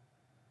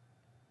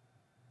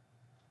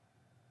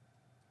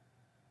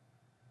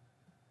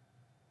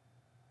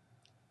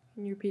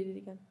 Can you repeat it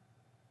again?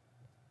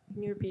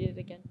 Can you repeat it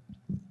again?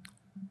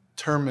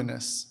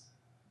 Terminus.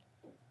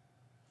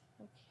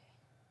 Okay.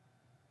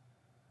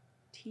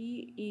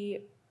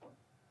 T-E-R-M-I-N.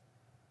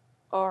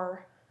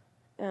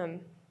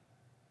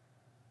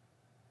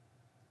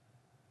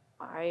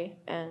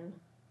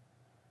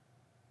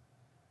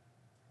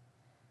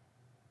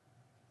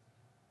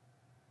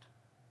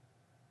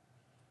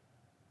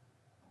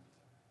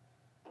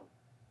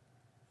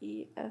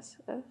 E-S-S.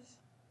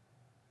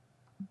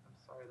 I'm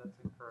sorry, that's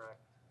incorrect.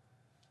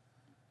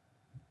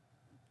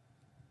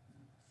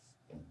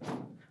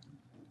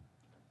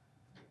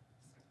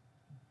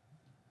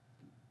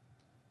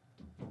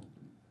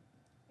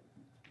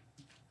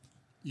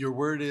 Your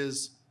word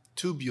is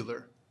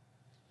tubular.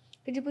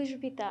 Could you please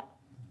repeat that?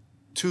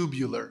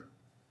 Tubular.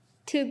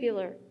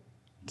 Tubular.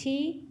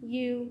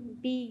 T-U-B-U-L-A-R.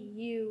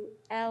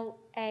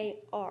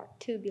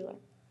 Tubular.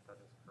 That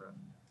is correct.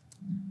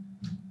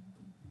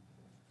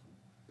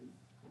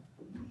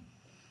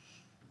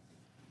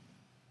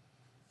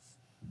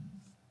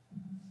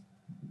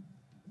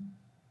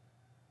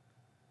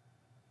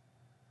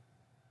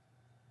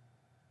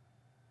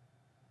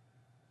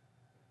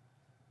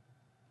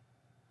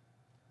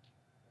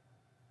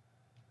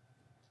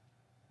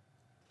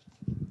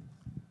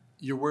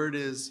 Your word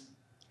is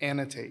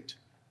annotate.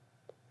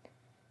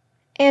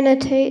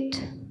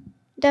 Annotate.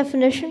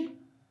 Definition.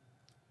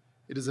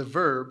 It is a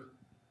verb,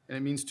 and it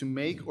means to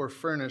make or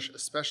furnish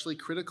especially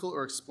critical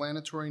or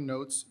explanatory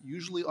notes,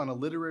 usually on a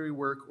literary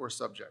work or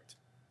subject.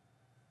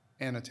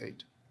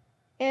 Annotate.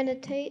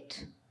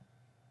 Annotate.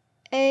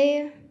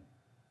 A-N-N-O-T-A-T-E.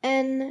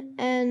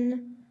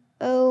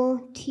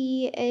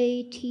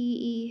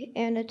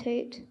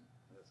 Annotate.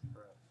 That is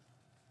correct.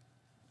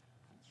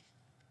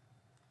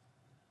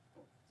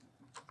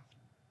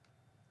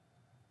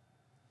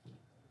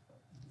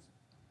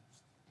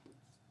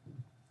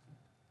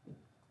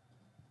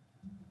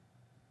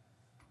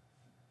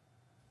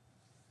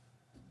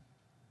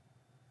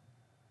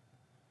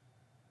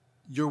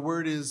 Your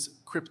word is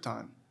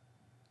krypton.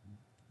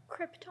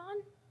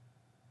 Krypton?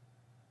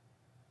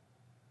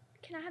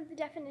 Can I have the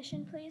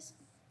definition, please?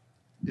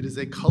 It is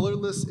a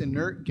colorless,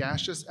 inert,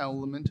 gaseous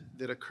element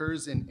that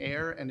occurs in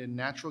air and in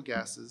natural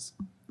gases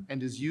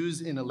and is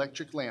used in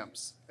electric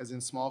lamps, as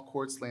in small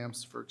quartz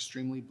lamps for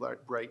extremely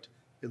bright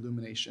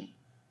illumination.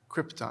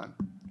 Krypton.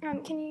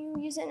 Can you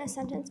use it in a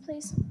sentence,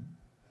 please?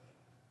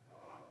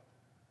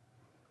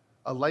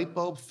 A light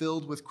bulb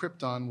filled with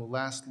krypton will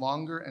last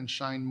longer and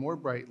shine more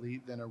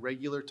brightly than a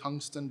regular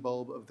tungsten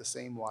bulb of the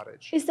same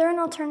wattage. Is there an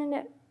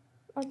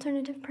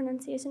alternative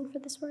pronunciation for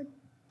this word?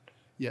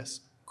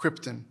 Yes,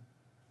 krypton.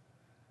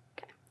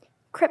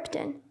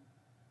 Krypton.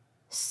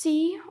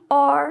 C-R-Y-P-T-O-N.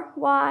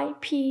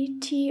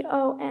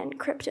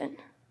 Krypton.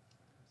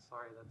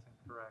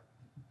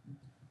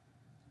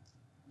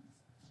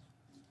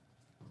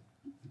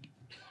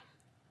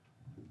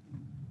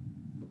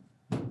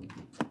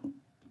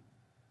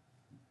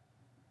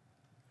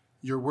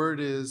 Your word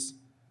is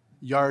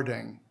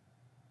yarding.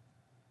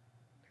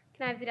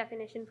 Can I have the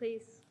definition,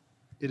 please?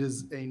 It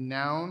is a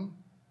noun,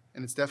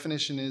 and its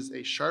definition is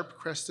a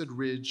sharp-crested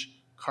ridge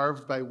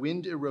carved by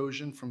wind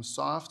erosion from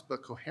soft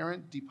but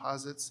coherent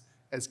deposits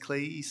as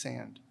clayey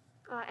sand.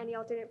 Any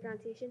alternate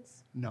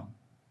pronunciations? No.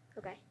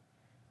 Okay.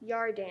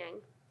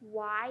 Yardang.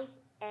 Y-A-R-D-A-N-G.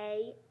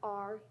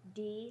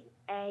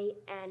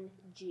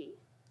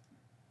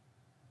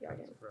 That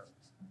Yardang. is correct.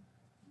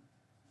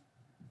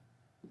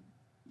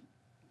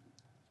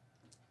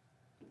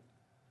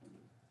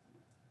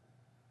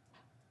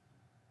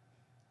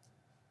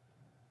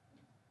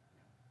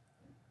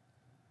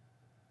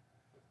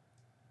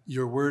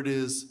 Your word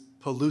is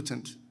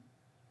pollutant.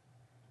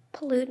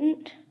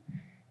 Pollutant.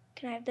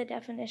 Can I have the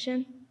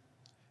definition?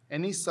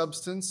 Any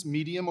substance,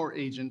 medium, or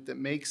agent that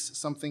makes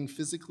something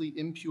physically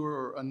impure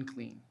or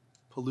unclean.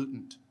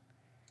 Pollutant.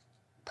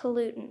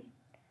 Pollutant.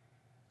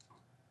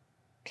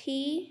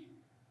 Pollutant.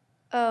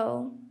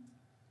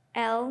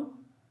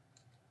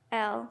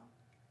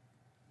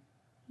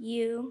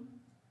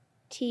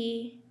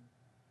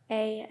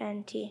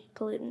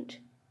 Pollutant.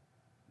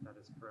 That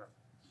is correct.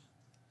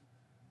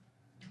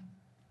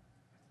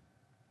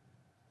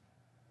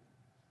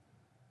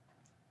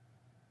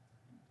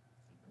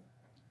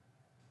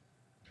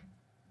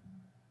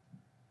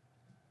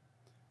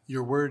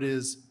 Your word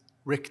is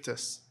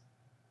rictus.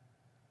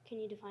 Can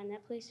you define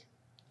that, please?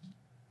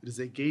 It is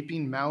a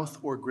gaping mouth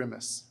or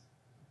grimace.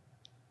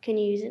 Can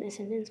you use it in a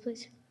sentence,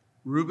 please?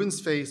 Reuben's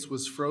face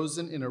was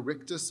frozen in a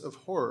rictus of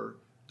horror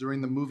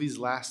during the movie's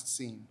last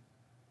scene.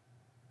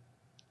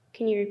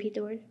 Can you repeat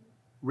the word?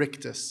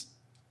 Rictus.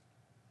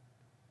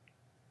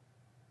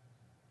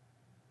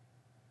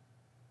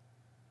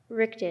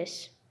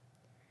 Rictus.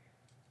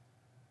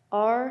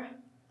 R-I-C-T-U-S.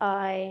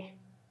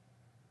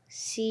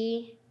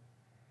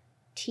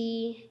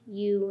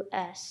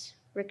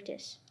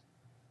 Rictus.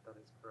 That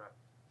is correct.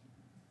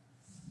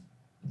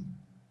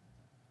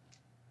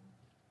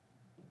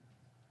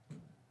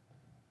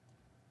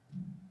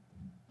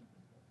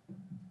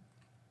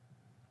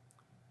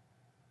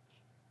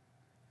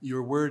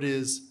 Your word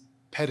is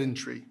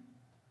pedantry.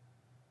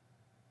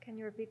 Can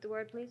you repeat the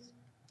word, please?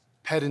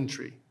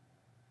 Pedantry.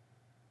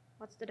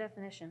 What's the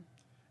definition?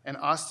 An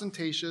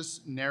ostentatious,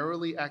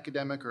 narrowly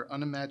academic or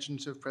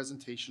unimaginative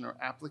presentation or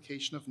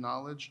application of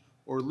knowledge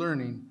or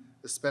learning,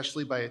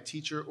 especially by a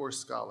teacher or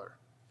scholar.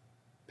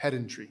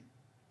 Pedantry.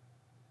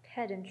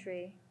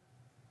 Pedantry.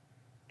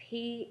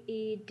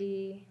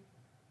 P-E-D-A-N-T-R-Y.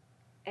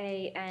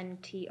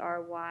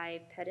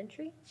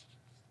 Pedantry?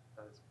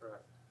 That is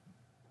correct.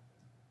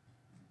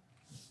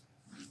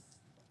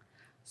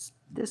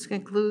 This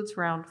concludes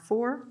round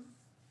 4.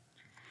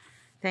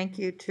 Thank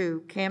you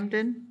to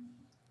Camden,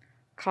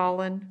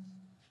 Colin,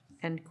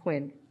 and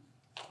Quinn.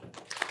 And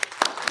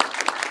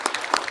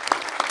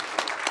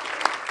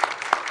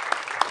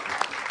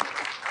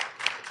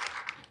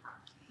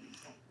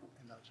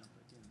I'll jump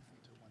back in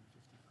to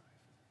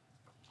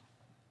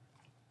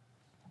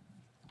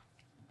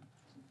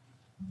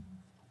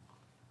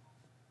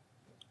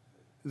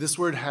 155. This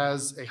word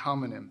has a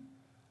homonym.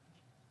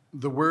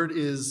 The word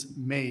is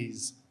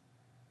maize.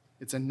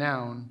 It's a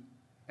noun,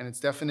 and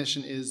its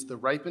definition is the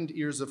ripened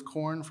ears of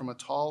corn from a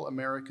tall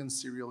American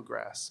cereal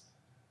grass.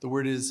 The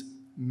word is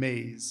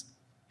maize.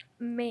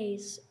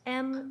 Maize.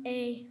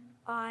 M-A-I-Z-E.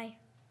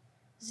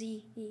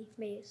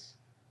 Maize.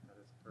 That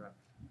is correct.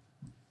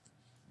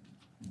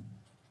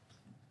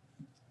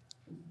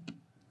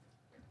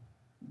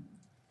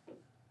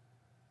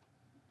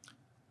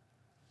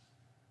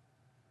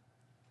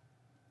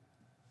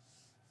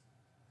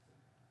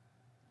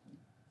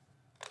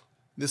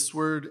 This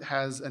word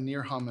has a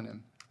near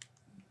homonym.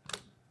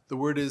 The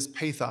word is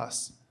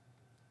pathos.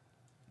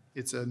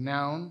 It's a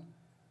noun,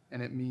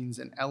 and it means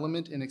an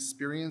element in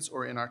experience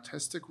or in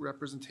artistic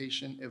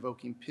representation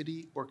evoking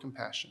pity or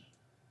compassion.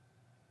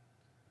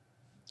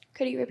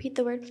 Could you repeat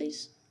the word,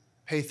 please?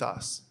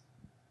 Pathos.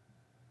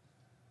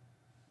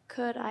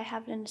 Could I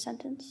have it in a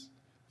sentence?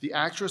 The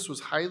actress was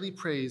highly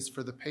praised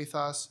for the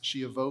pathos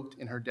she evoked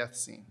in her death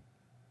scene.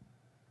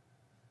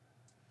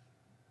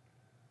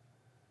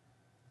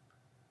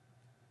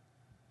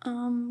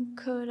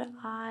 Could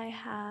I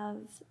have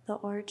the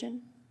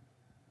origin?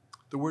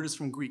 The word is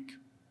from Greek.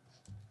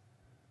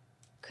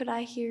 Could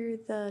I hear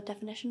the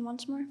definition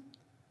once more?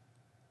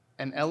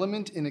 An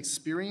element in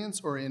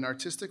experience or in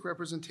artistic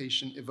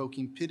representation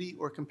evoking pity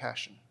or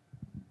compassion.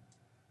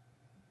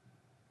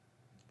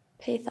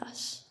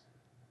 Pathos.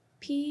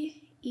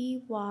 P-E-Y-T-H-A-S.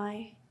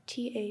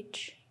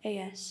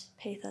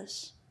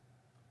 Pathos.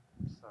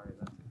 I'm sorry,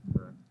 that's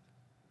incorrect.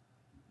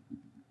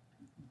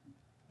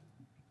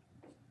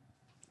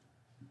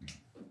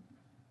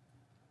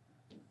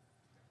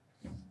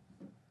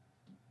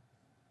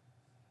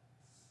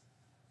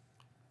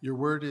 Your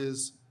word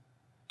is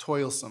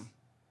toilsome.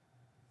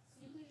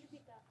 Could you please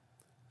repeat that?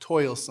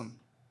 Toilsome.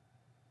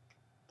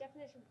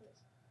 Definition,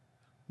 please.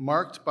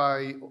 Marked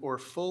by or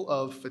full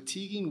of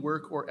fatiguing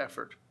work or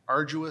effort,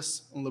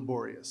 arduous and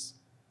laborious.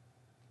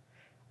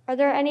 Are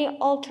there any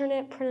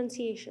alternate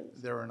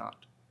pronunciations? There are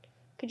not.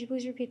 Could you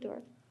please repeat the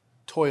word?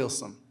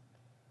 Toilsome.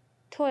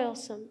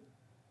 Toilsome.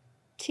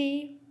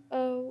 Toilso.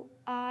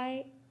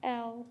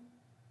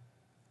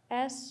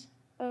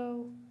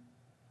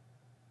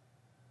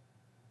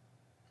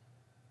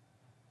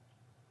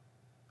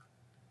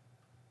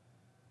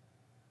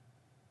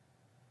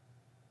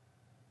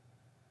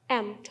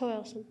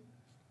 Toilsome.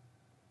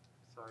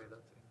 Sorry,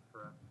 that's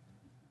incorrect.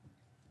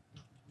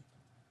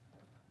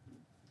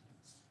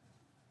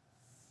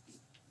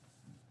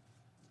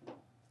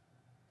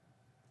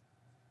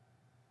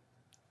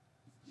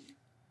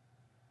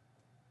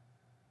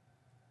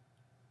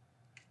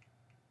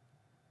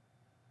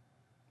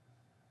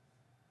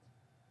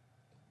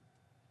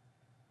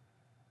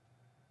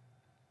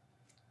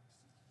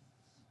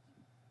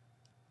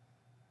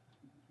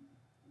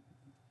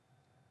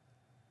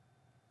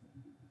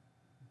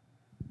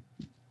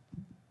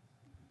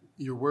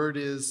 Your word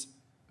is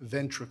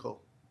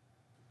ventricle.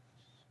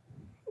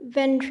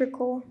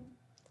 Ventricle.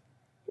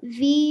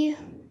 VENTRICLE.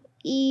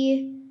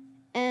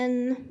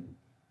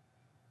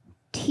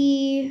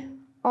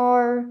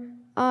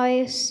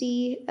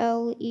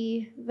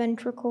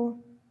 Ventricle.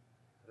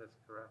 That is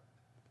correct.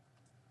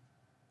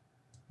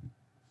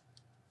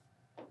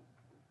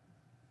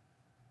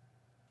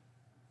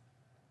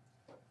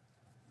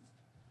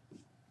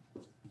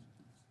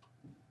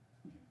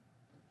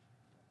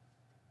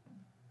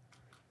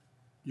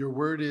 Your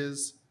word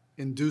is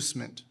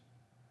inducement.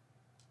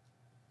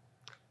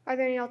 Are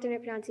there any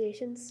alternate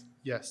pronunciations?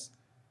 Yes,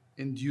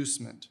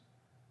 inducement.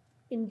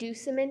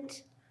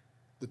 Inducement.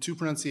 The two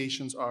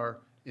pronunciations are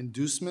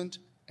inducement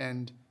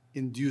and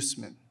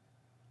inducement.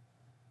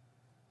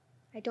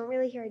 I don't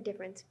really hear a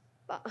difference,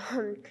 but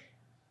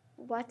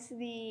what's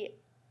the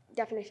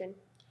definition?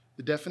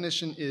 The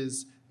definition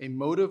is a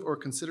motive or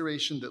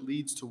consideration that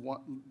leads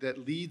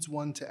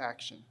one to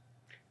action.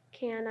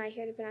 Can I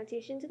hear the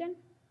pronunciations again?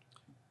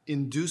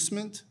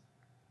 Inducement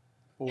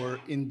or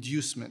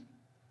inducement.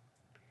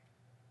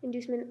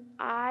 Inducement.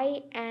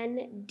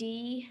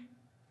 INDUCEMENT.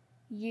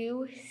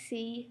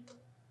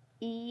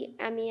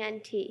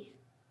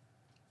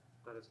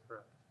 That is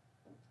correct.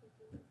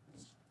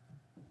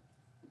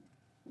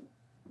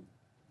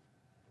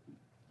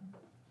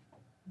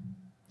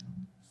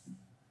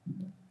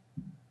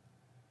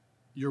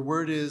 Your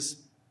word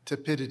is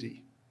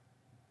tepidity.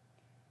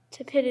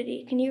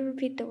 Tepidity. Can you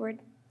repeat the word?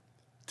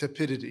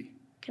 Tepidity.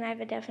 Can I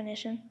have a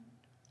definition?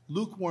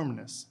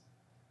 Lukewarmness.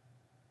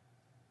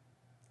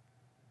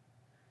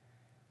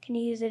 Can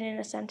you use it in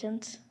a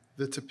sentence?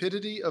 The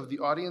tepidity of the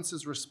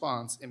audience's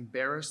response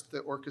embarrassed the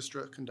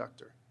orchestra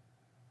conductor.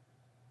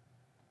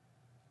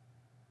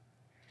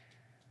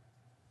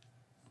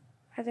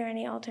 Are there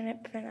any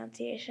alternate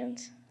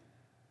pronunciations?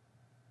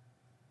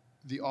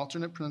 The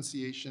alternate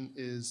pronunciation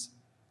is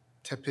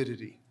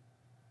tepidity.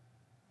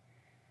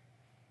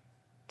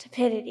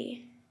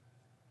 Tepidity.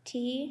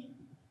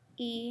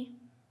 TEPEDITY.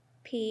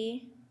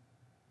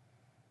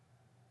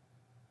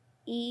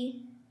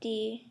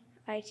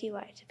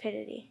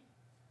 Tepidity.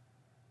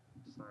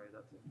 Sorry,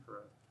 that's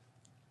incorrect.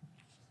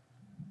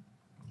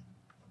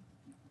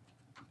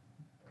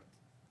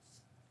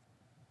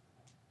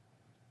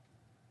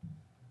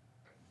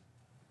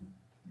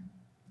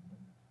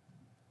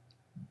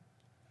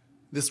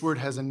 This word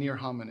has a near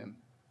homonym.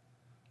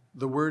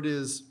 The word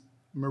is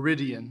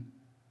meridian.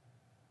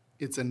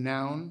 It's a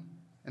noun,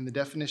 and the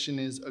definition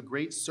is a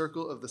great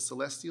circle of the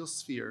celestial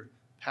sphere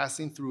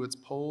passing through its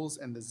poles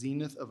and the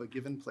zenith of a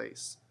given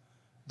place.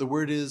 The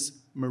word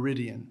is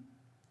meridian.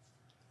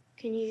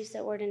 Can you use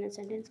that word in a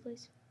sentence,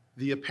 please?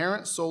 The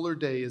apparent solar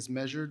day is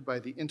measured by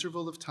the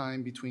interval of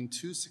time between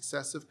two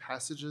successive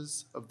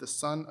passages of the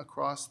sun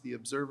across the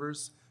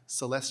observer's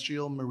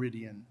celestial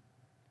meridian.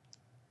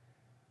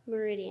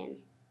 Meridian.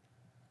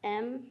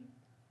 MARIDIAN.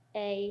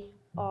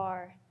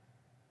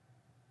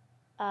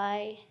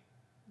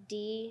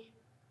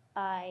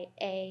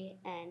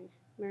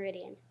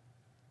 Meridian.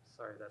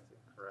 Sorry, that's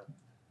incorrect.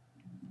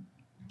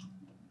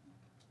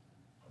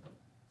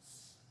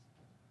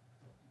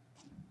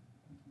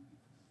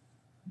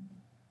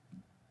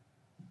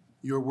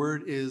 Your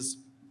word is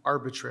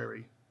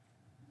arbitrary.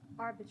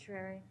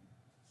 Arbitrary.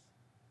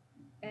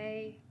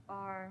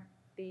 ARBITRARY.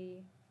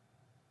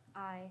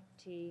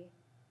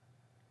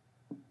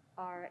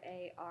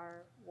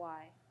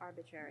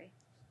 Arbitrary.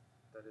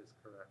 That is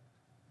correct.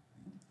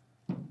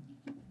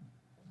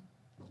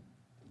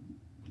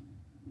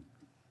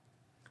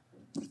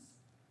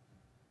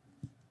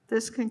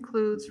 This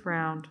concludes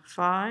round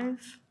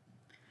 5.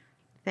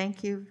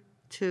 Thank you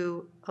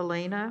to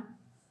Elena,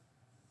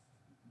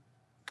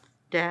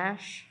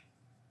 Dash,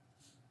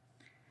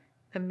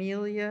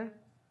 Amelia,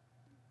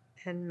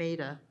 and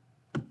Maida.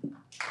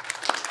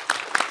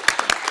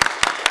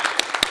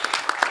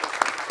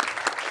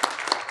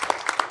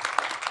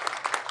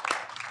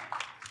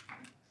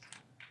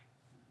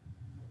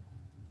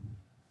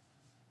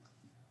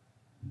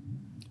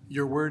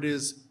 Your word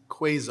is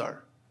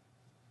quasar.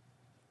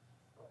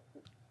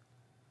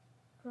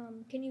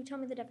 Can you tell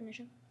me the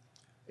definition?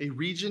 A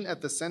region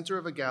at the center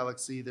of a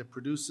galaxy that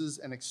produces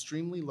an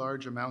extremely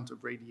large amount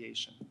of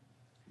radiation.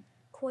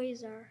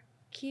 Quasar.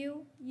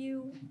 Quasar.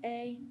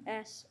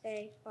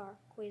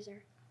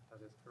 Quasar.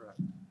 That is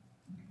correct.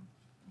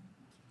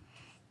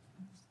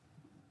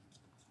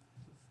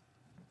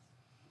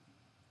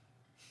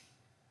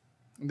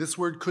 This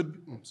word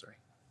could, sorry.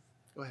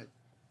 Go ahead.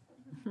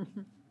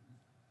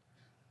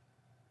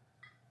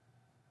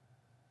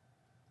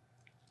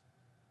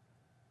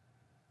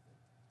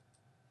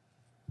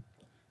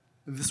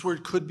 This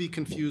word could be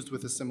confused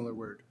with a similar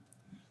word.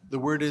 The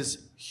word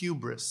is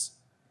hubris.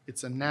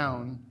 It's a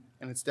noun,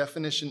 and its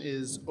definition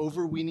is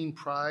overweening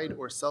pride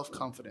or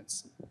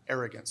self-confidence,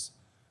 arrogance.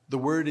 The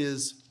word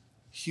is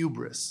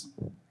hubris.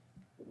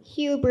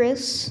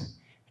 Hubris.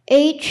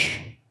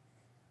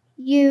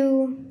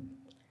 Hubris.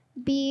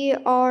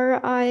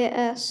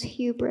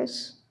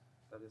 Hubris.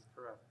 That is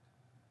correct.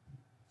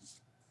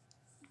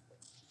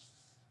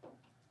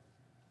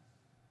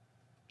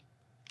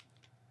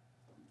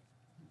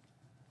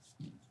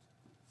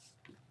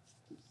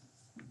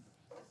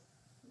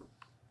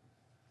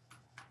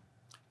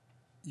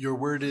 Your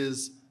word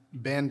is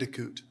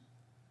bandicoot.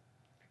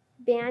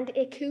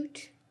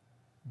 Bandicoot.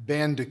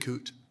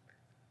 Bandicoot.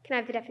 Can I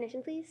have the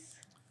definition, please?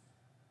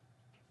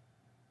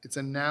 It's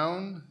a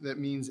noun that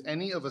means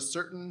any of a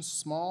certain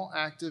small,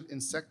 active,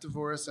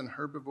 insectivorous and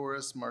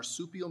herbivorous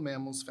marsupial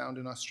mammals found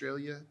in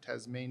Australia,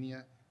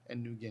 Tasmania,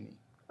 and New Guinea.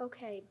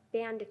 Okay,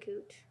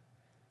 bandicoot.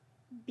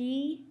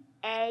 Bandicoot.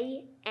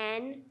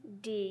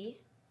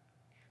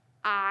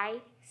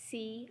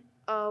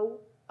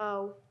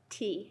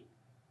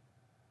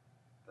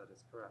 That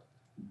is correct.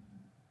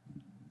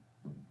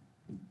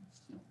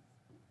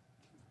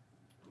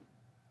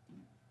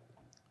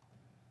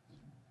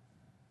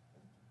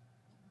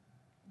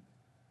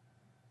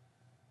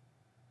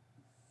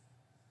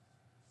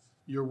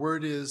 Your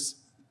word is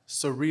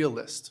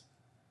surrealist.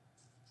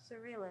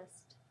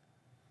 Surrealist.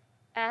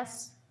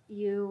 Surrealist.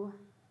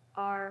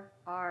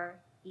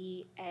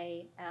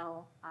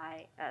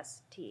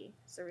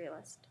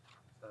 Surrealist.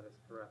 That is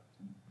correct.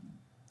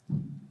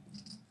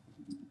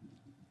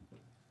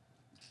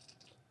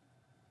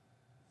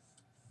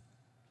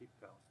 Keep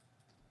going.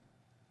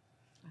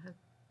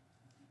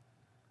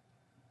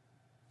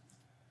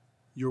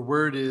 Your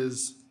word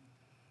is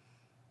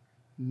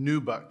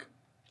nubuck.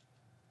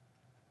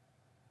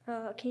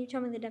 Can you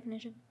tell me the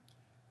definition?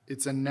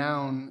 It's a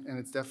noun, and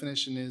its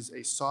definition is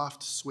a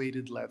soft,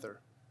 suede leather.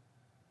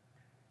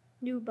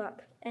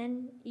 Nubuck.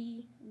 Newbuck.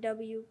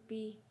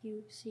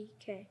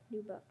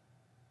 Nubuck.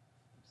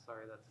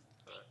 Sorry, that's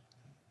incorrect.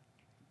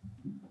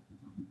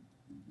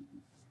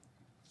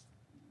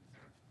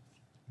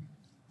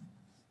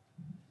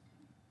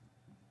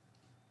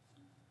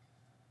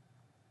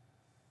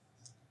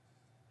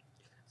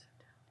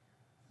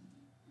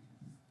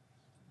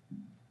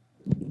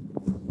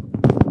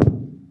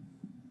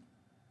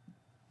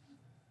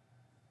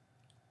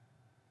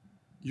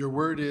 Your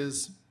word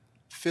is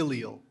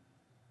filial.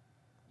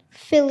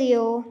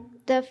 Filial.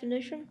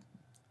 Definition.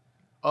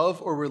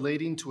 Of or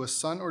relating to a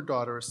son or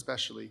daughter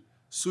especially,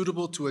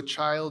 suitable to a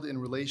child in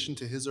relation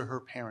to his or her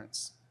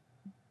parents.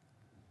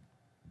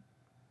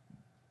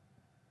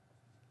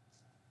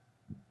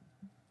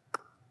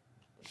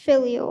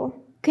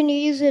 Filial. Can you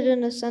use it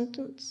in a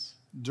sentence?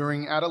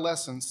 During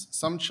adolescence,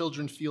 some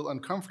children feel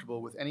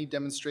uncomfortable with any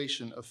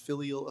demonstration of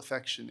filial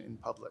affection in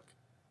public.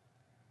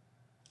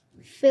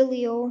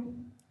 Filial.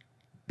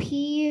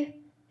 Phillial.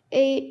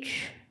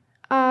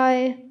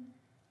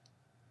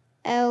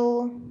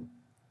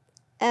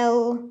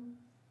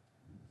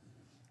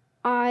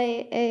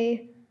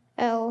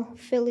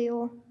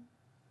 Filial.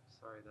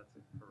 Sorry, that's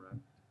incorrect.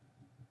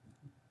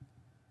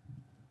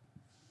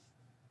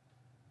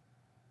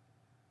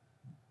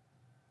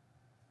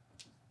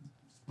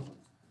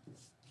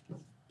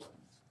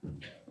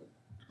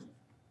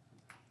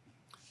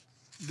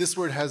 This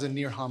word has a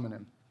near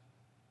homonym.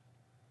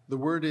 The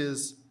word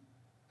is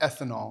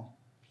ethanol.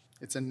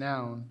 It's a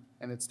noun,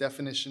 and its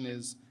definition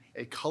is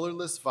a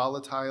colorless,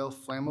 volatile,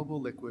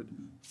 flammable liquid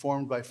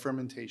formed by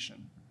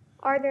fermentation.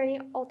 Are there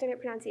any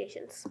alternate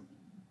pronunciations?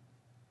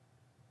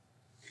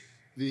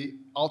 The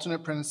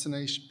alternate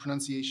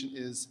pronunciation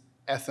is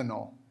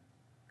ethanol.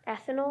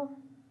 Ethanol?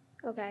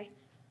 Okay.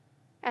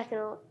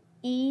 Ethanol.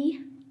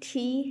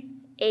 Ethanol.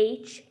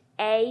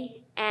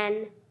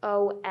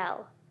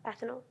 Ethanol.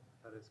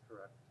 That is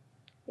correct.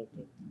 Thank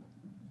you.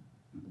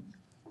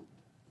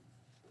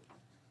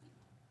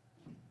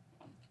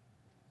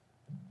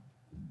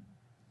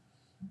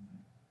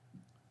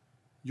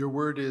 Your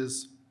word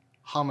is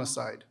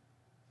homicide.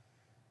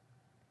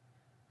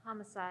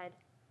 Homicide.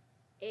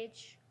 Homicide.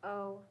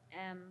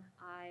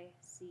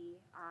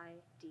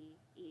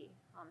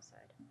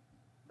 Homicide.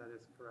 That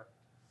is correct.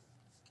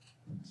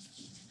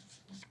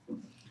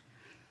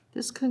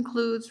 This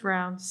concludes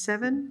round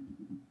 7.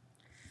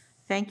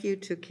 Thank you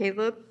to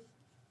Caleb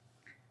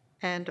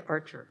and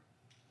Archer.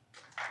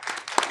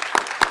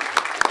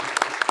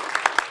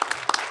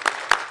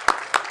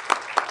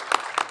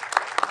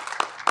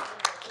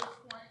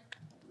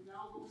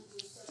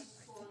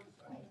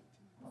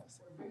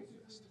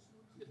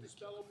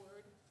 Spell a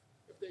word.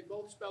 If they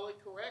both spell it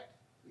correct,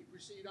 we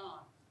proceed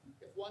on.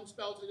 If one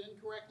spells it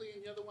incorrectly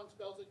and the other one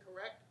spells it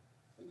correct,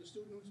 then the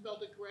student who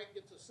spelled it correct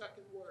gets a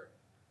second word.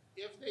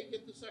 If they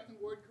get the second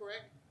word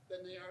correct,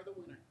 then they are the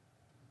winner.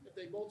 If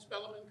they both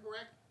spell them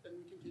incorrect, then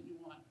we continue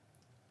on.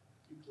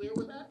 You clear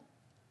with that?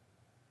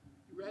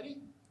 You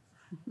ready?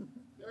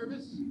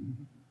 Nervous?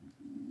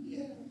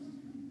 Yes.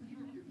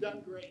 You've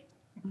done great.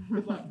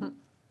 Good luck. Wait,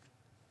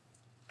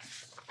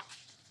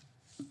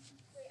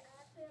 I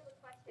actually have a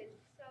question.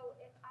 So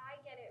if I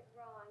get it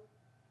wrong,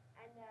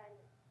 and then,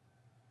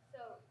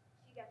 so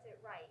she gets it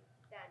right,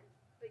 then,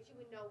 but she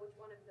would know which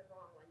one of the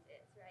wrong ones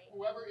is, right?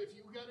 Whoever, if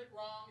you got it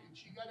wrong and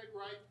she got it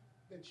right,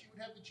 then she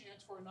would have the chance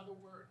for another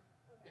word.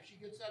 If she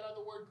gets that other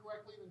word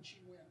correctly, then she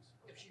wins.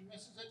 If she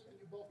misses it, then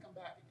you both come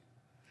back again.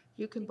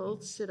 You can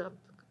both sit up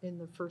in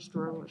the first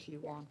row if you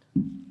want.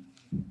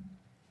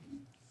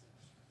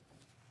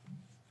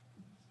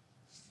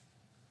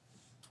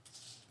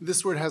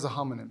 This word has a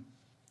homonym.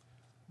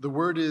 The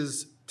word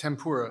is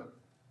tempura.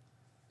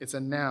 It's a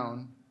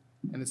noun,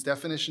 and its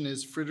definition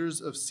is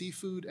fritters of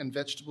seafood and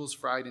vegetables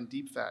fried in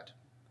deep fat.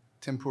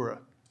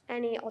 Tempura.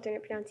 Any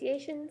alternate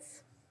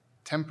pronunciations?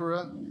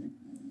 Tempura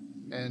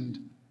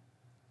and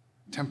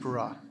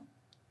tempura.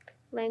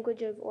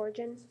 Language of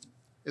origin?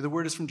 The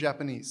word is from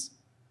Japanese.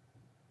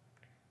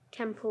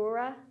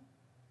 Tempura.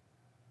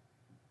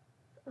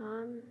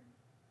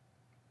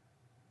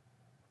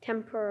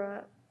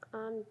 Tempura.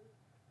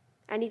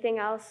 Anything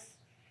else?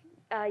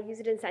 Use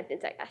it in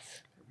sentence, I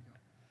guess.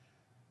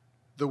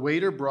 The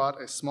waiter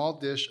brought a small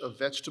dish of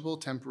vegetable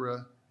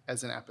tempura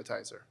as an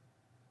appetizer.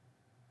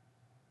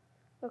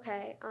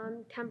 Okay,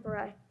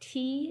 tempura.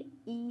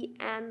 T-E-M-P-U-R-A.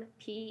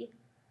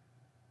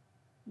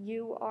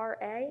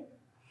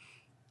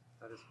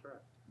 That is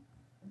correct.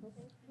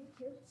 Okay, thank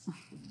you.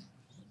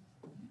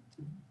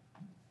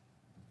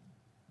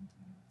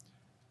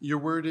 Your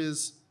word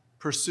is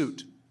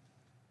pursuit.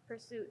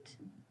 Pursuit.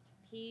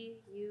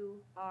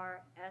 P-U-R-S-U-I-T.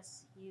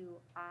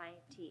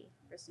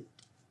 Pursuit.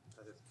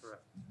 That is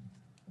correct.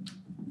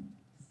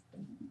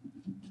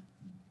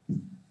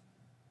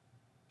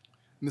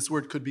 And this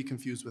word could be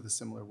confused with a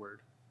similar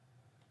word.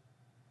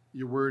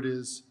 Your word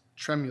is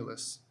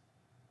tremulous.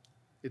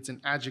 It's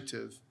an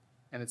adjective,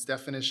 and its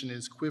definition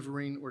is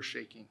quivering or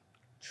shaking.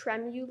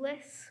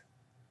 Tremulous.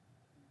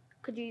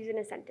 Could you use it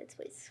in a sentence,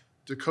 please?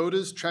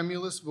 Dakota's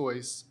tremulous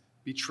voice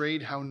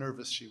betrayed how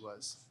nervous she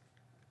was.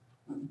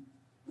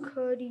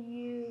 Could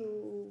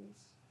you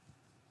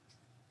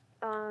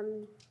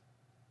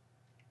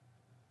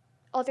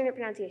alternate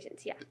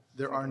pronunciations? Yeah.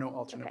 There are no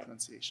alternate Okay.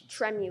 pronunciations.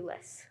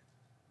 Tremulous.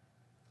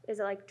 Is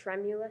it like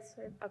tremulous?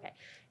 Okay.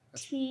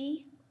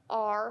 T-R-E-M-U-L-O-U-S.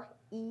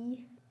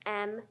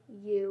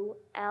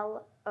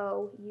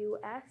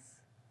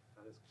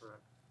 That is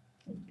correct.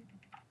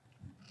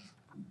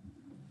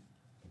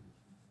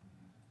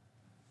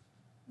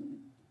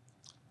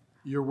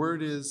 Your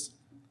word is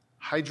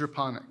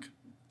hydroponic.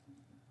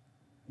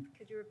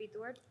 Could you repeat the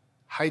word?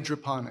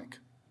 Hydroponic.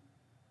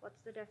 What's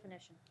the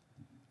definition?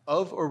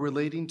 Of or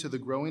relating to the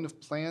growing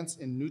of plants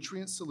in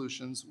nutrient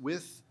solutions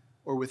with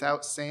or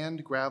without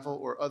sand, gravel,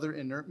 or other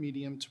inert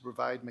medium to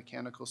provide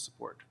mechanical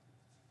support.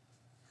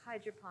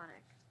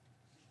 Hydroponic.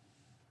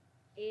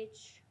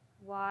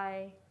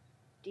 H-Y-D-R-O-P-O-N-I-C.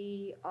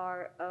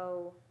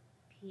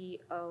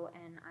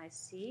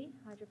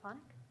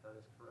 Hydroponic. That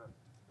is correct.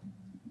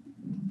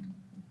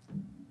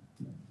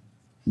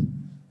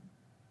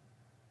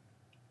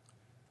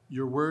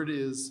 Your word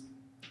is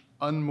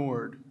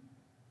unmoored.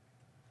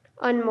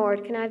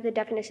 Unmoored. Can I have the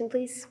definition,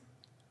 please?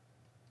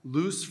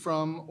 Loose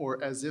from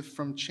or as if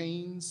from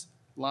chains,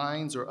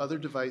 lines, or other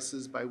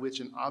devices by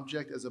which an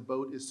object as a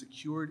boat is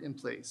secured in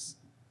place.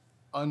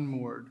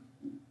 Unmoored.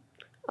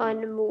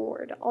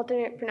 Unmoored.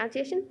 Alternate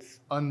pronunciations?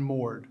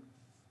 Unmoored.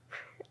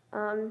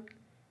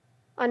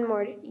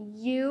 Unmoored.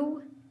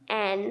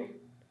 U-N-M-O-O-R-E-D.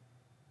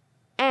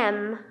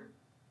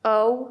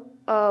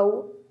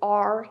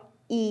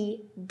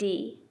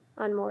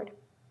 Unmoored.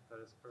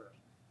 That is correct.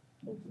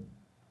 Thank you.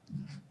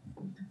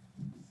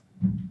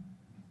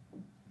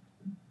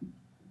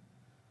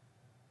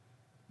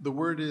 The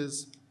word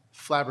is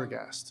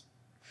flabbergast.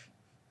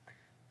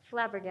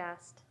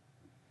 Flabbergast.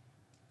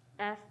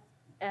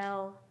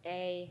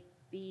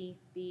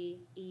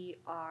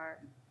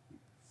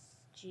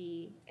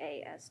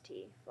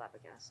 F-L-A-B-B-E-R-G-A-S-T.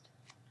 Flabbergast.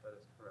 That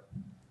is correct.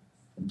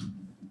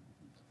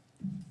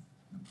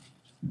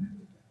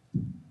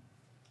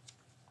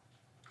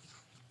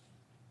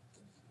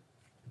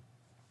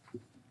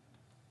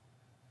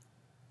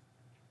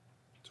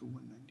 To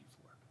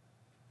 194.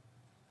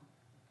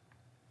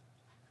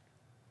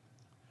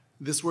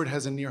 This word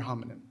has a near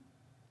homonym.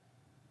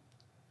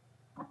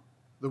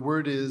 The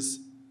word is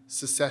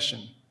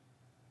secession.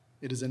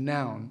 It is a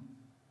noun,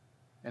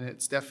 and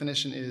its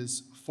definition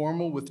is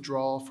formal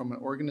withdrawal from an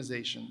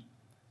organization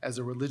as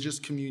a religious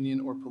communion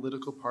or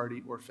political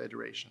party or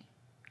federation.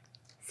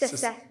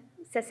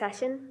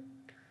 Secession.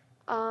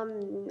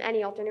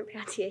 Any alternate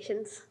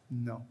pronunciations?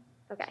 No.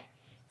 Okay.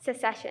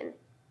 Secession.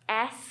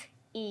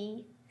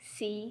 S-E-C-E-S-S-I-O-N.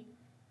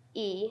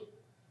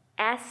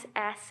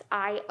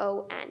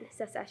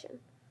 Secession.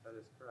 That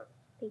is correct.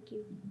 Thank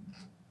you.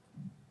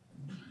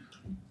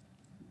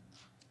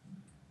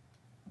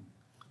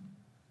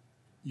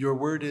 Your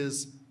word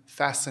is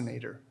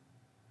fascinator.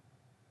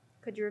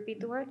 Could you repeat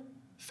the word?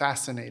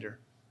 Fascinator.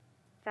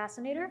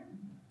 Fascinator?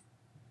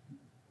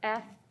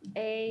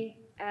 Fascinator.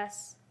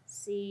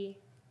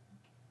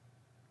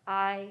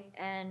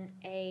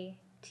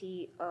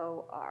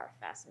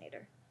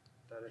 Fascinator.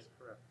 That is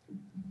correct.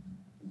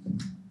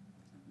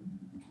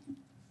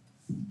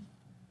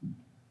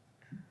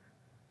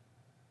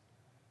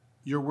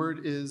 Your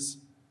word is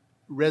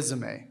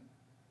resume.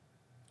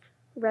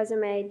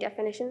 Resume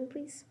definition,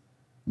 please.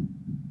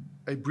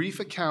 A brief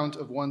account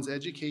of one's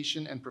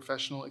education and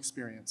professional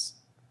experience.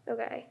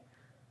 Okay.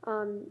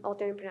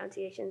 Alternate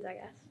pronunciations, I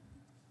guess.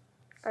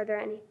 Are there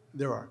any?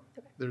 There are.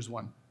 Okay. There's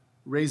one.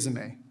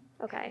 Resume.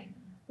 Okay.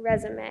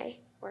 Resume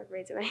or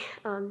resume.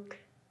 RESUME.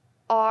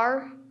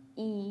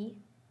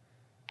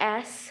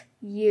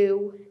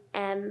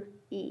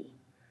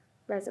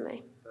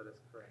 Resume. That is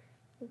correct.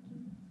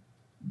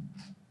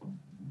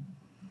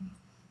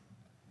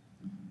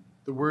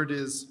 The word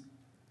is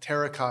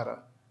terracotta.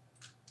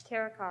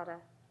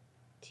 Terracotta.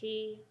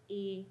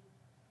 TERRACOTTA.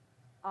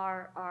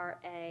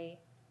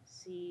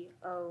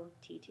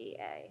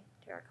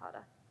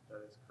 Terracotta.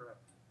 That is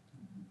correct.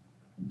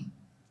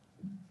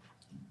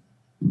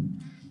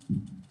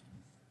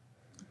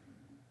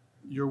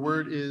 Your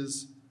word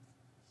is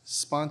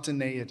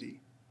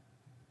spontaneity.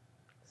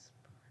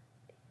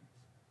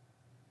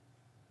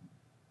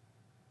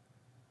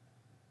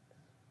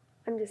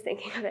 I'm just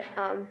thinking of it.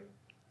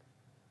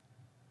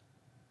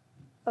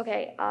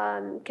 Okay.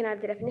 Can I have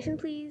the definition,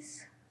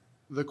 please?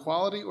 The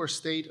quality or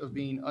state of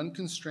being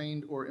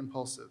unconstrained or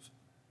impulsive.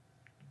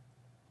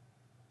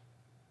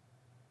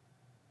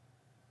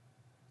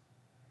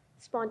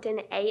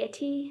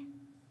 Spontaneity.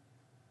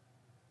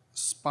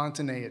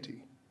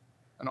 Spontaneity.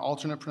 An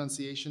alternate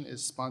pronunciation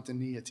is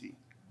spontaneity.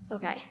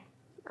 Okay.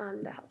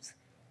 That helps.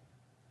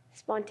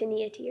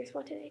 Spontaneity or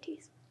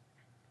spontaneities.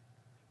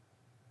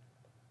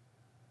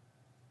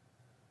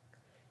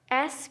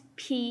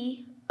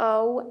 SPONTANEITY.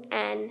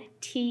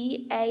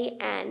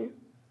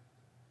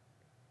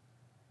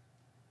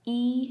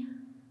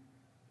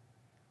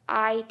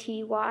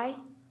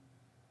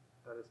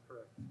 That is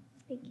correct.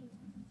 Thank you.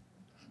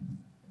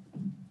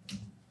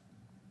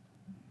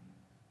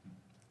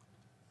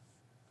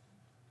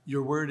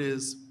 Your word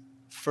is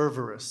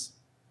fervorous.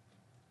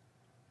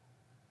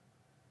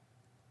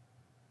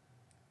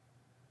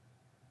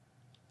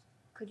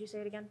 Could you say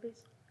it again,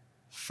 please?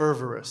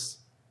 Fervorous.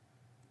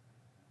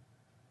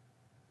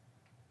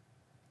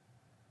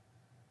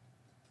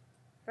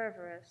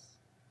 Fervorous.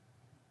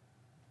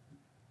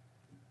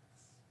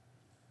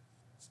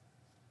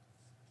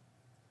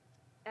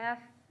 FERVEROUS.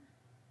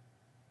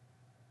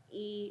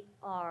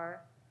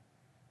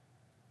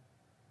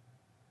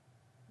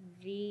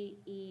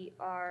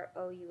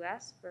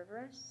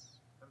 Fervorous.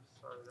 I'm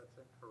sorry, that's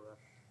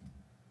incorrect.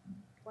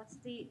 What's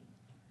the?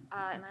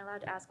 Am I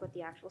allowed to ask what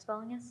the actual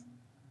spelling is?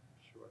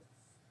 Sure.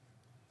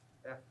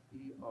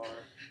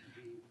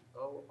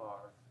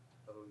 FERVOROUS.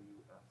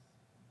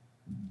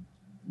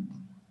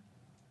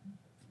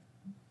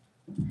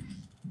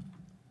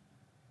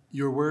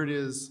 Your word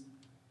is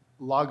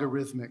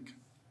logarithmic.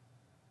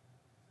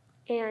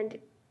 And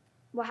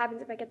what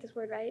happens if I get this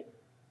word right?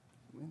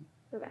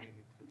 Okay.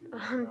 Or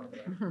are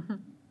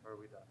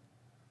we done?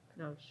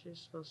 No, she's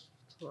supposed to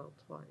spell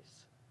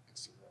twice.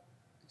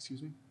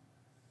 Excuse me?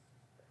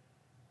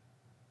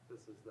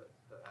 This is the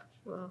action.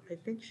 Well, I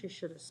think she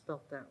should have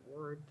spelled that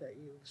word that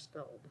you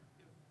spelled.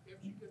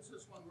 If she gets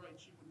this one right,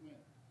 she would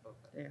win.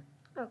 Okay.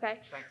 Yeah.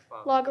 Okay. Thanks,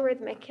 Bob.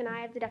 Logarithmic. Can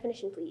I have the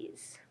definition,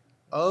 please?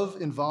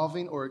 Of,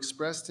 involving, or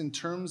expressed in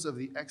terms of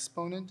the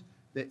exponent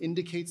that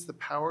indicates the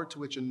power to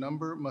which a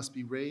number must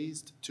be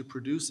raised to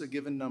produce a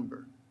given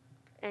number.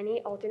 Any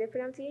alternate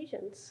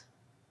pronunciations?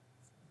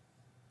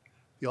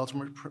 The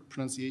ultimate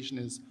pronunciation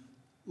is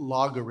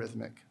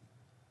logarithmic.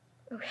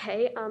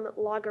 Okay.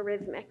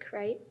 Logarithmic,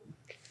 right?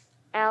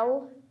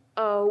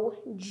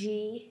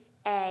 LOGARITHMIC.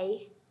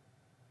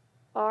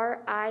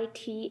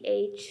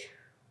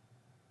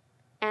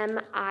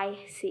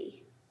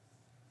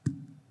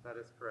 That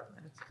is correct.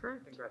 That's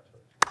correct.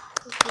 Congratulations.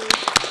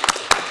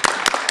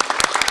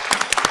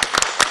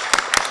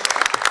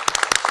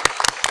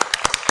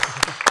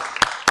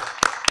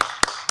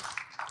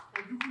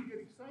 You can get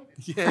excited.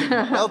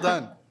 Yeah, well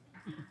done.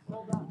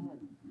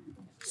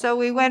 So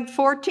we went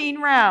 14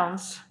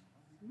 rounds.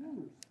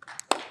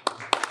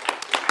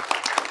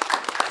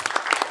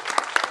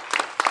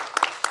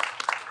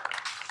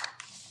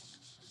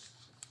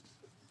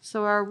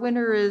 So our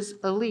winner is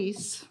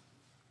Elise,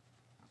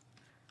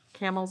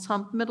 Camel's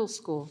Hump Middle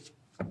School.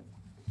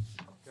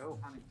 Go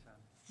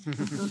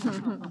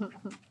Huntington.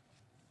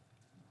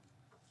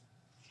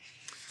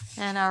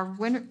 And our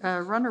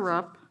winner,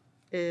 runner-up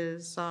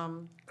is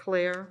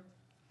Claire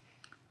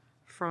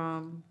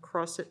from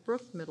Crosset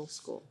Brook Middle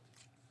School.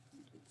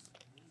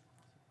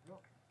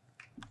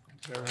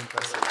 Very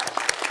impressive.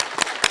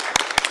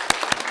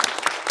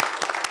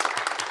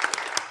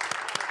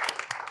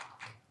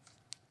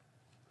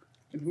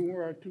 And who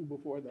were our two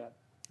before that?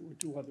 There were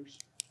two others.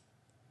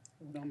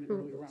 Who were down the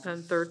earlier rounds.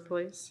 And third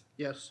place?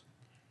 Yes.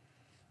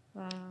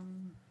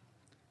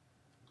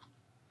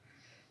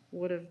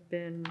 Would have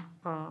been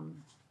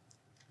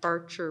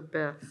Archer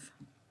Beth.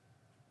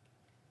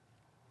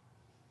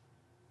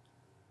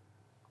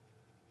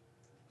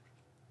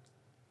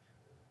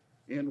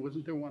 And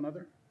wasn't there one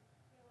other?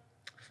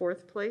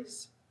 Fourth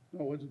place?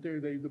 No, wasn't there,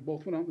 they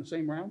both went out in the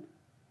same round?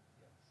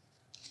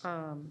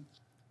 I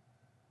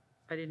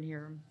didn't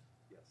hear him.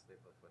 Yes, they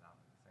both went out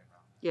in the same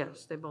round.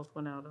 Yes, they both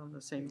went out on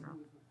the same round.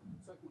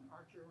 Second one,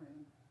 Archer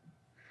and,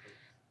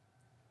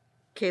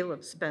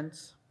 Caleb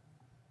Spence.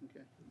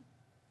 okay.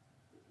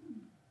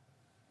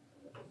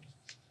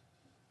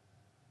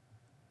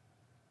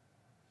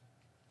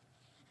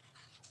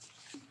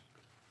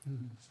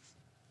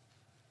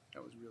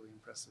 That was really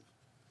impressive.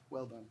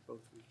 Well done, both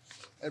of you.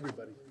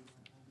 Everybody.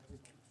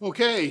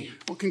 Okay,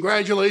 well,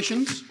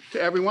 congratulations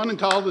to everyone and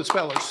to all the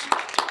spellers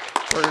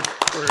for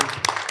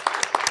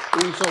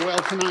doing so well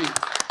tonight.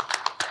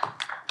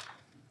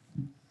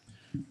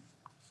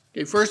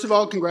 Okay, first of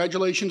all,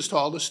 congratulations to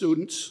all the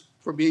students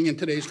for being in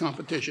today's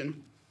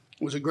competition.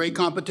 It was a great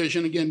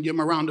competition. Again, give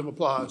them a round of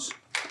applause.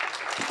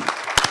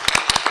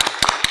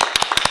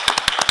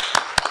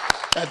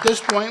 At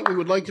this point, we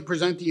would like to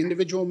present the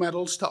individual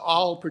medals to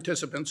all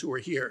participants who are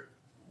here.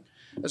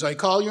 As I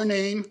call your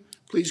name,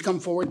 please come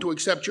forward to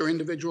accept your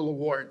individual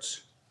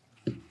awards.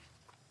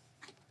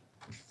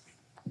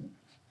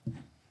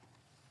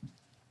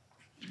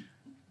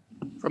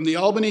 From the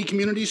Albany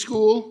Community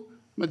School,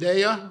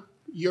 Medea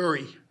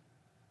Yuri.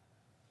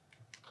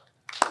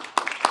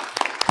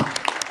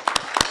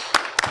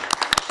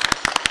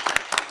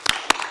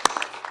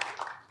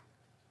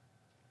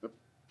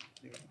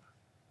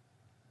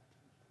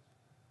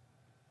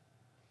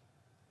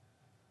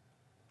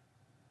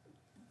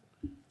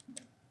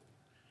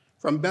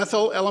 From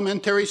Bethel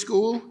Elementary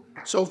School,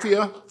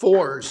 Sophia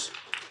Fours.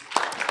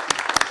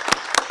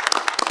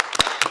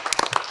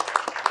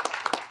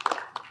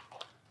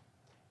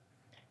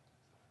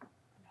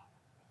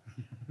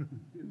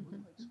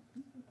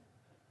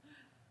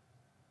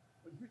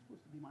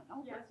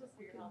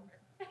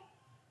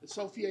 Is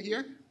Sophia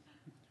here?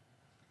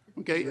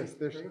 Okay, Yes,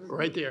 there she is.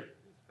 right there.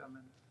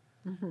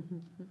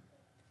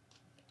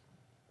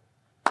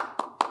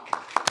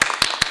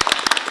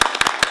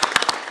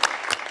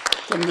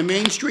 From the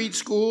Main Street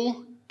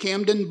School,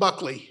 Camden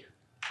Buckley.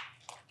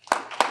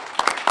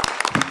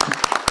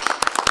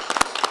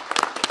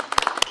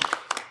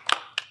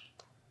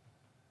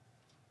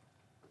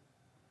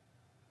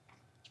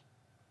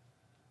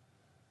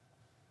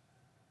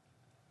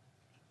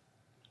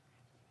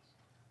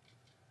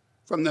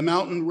 From the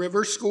Mountain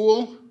River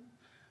School,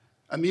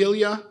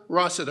 Amelia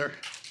Rossiter.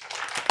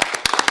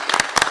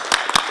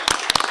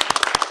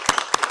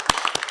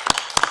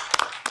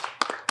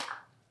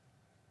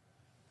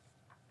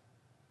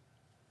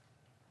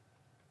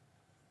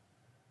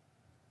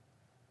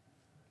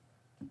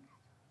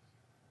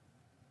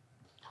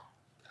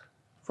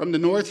 From the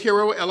North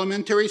Hero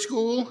Elementary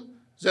School,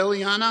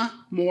 Zeliana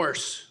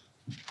Morse.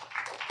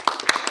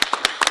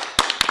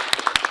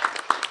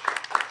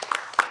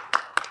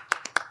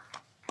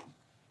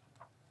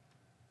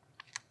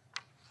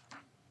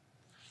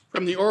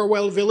 From the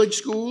Orwell Village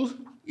School,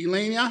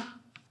 Elena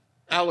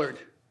Allard.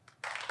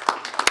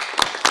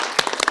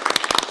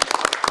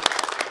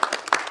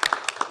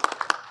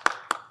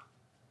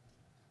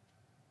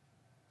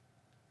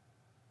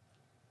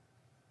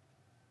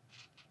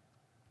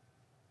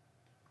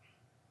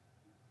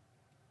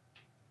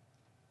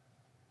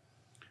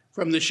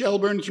 From the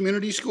Shelburne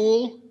Community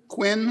School,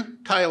 Quinn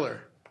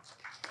Tyler.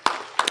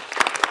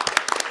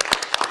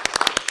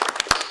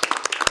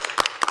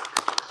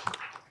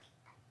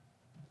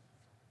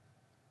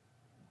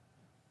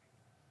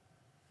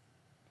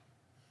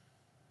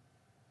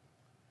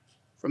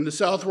 From the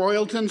South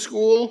Royalton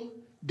School,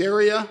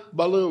 Daria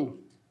Baloo.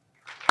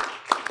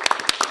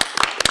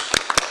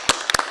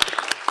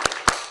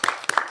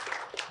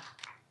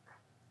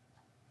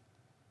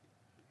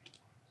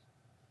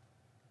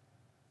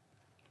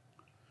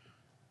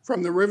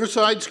 From the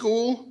Riverside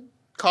School,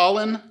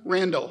 Colin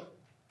Randall.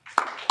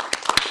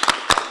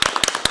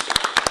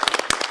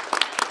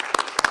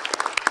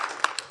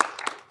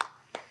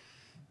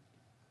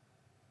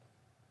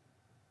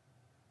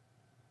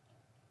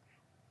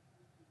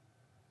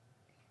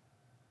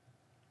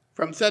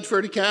 From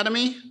Thetford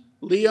Academy,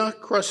 Leah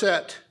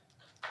Crossett.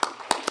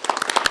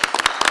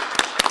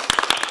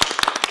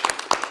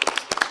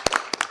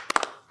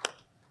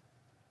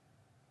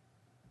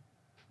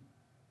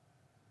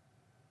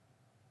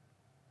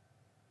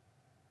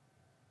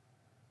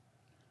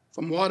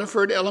 From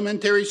Waterford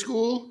Elementary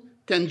School,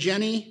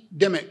 Tenjeni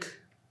Dimmick.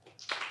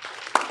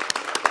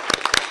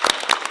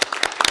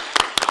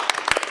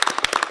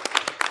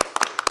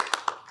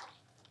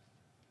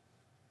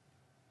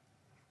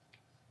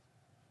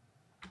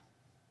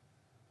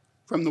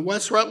 From the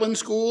West Rutland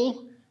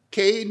School,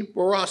 Cade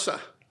Barassa.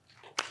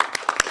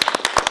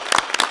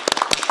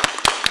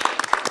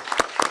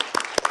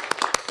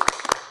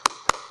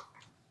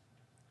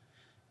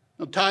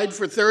 Now, tied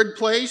for third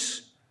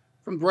place,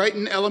 from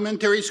Brighton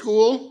Elementary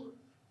School,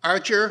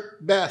 Archer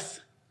Beth.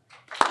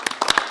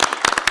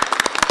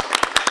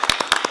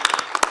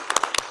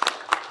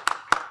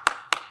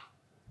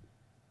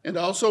 And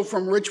also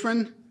from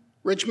Richford,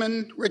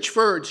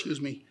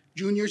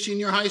 Junior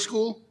Senior High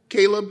School,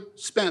 Caleb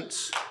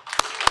Spence.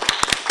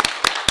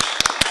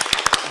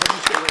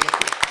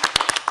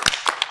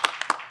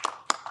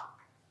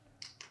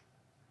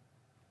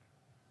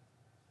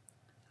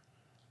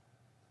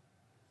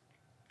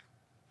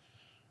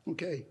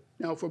 Okay,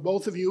 now for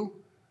both of you,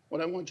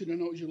 what I want you to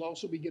know is you'll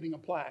also be getting a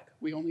plaque.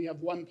 We only have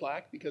one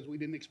plaque because we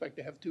didn't expect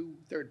to have two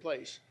third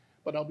place,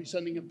 but I'll be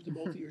sending them to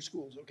both of your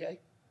schools, okay?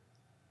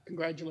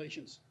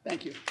 Congratulations.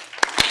 Thank you.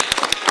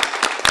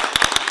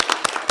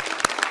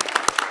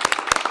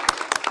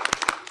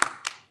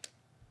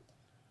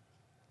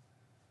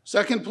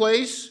 Second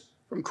place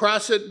from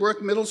Crosset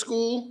Brook Middle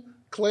School,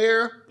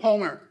 Claire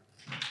Palmer.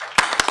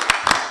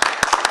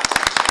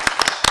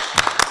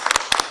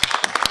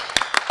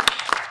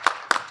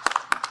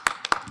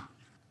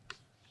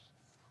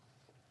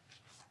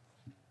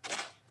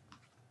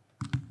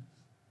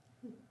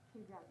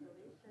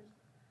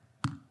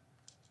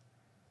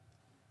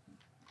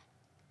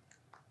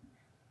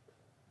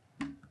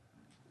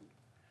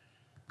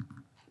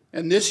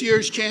 And this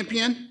year's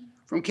champion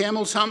from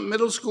Camel's Hump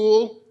Middle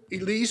School,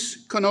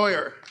 Elise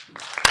Conoyer.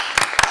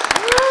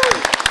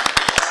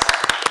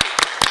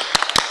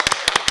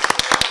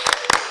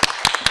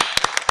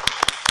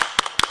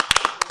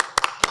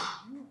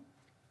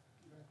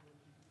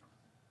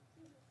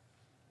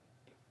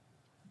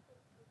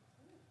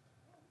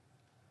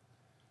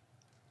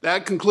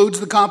 That concludes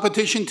the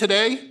competition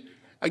today.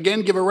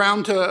 Again, give a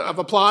round of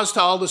applause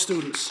to all the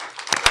students.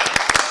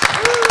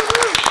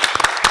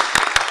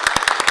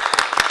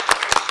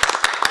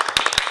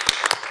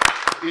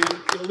 And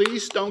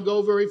Elise, don't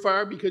go very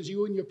far because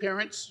you and your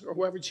parents or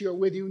whoever's here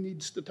with you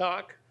needs to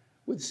talk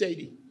with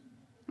Sadie.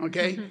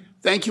 Okay?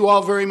 Thank you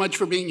all very much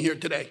for being here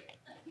today.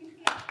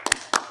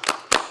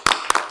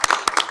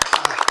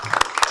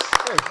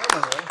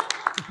 Hey,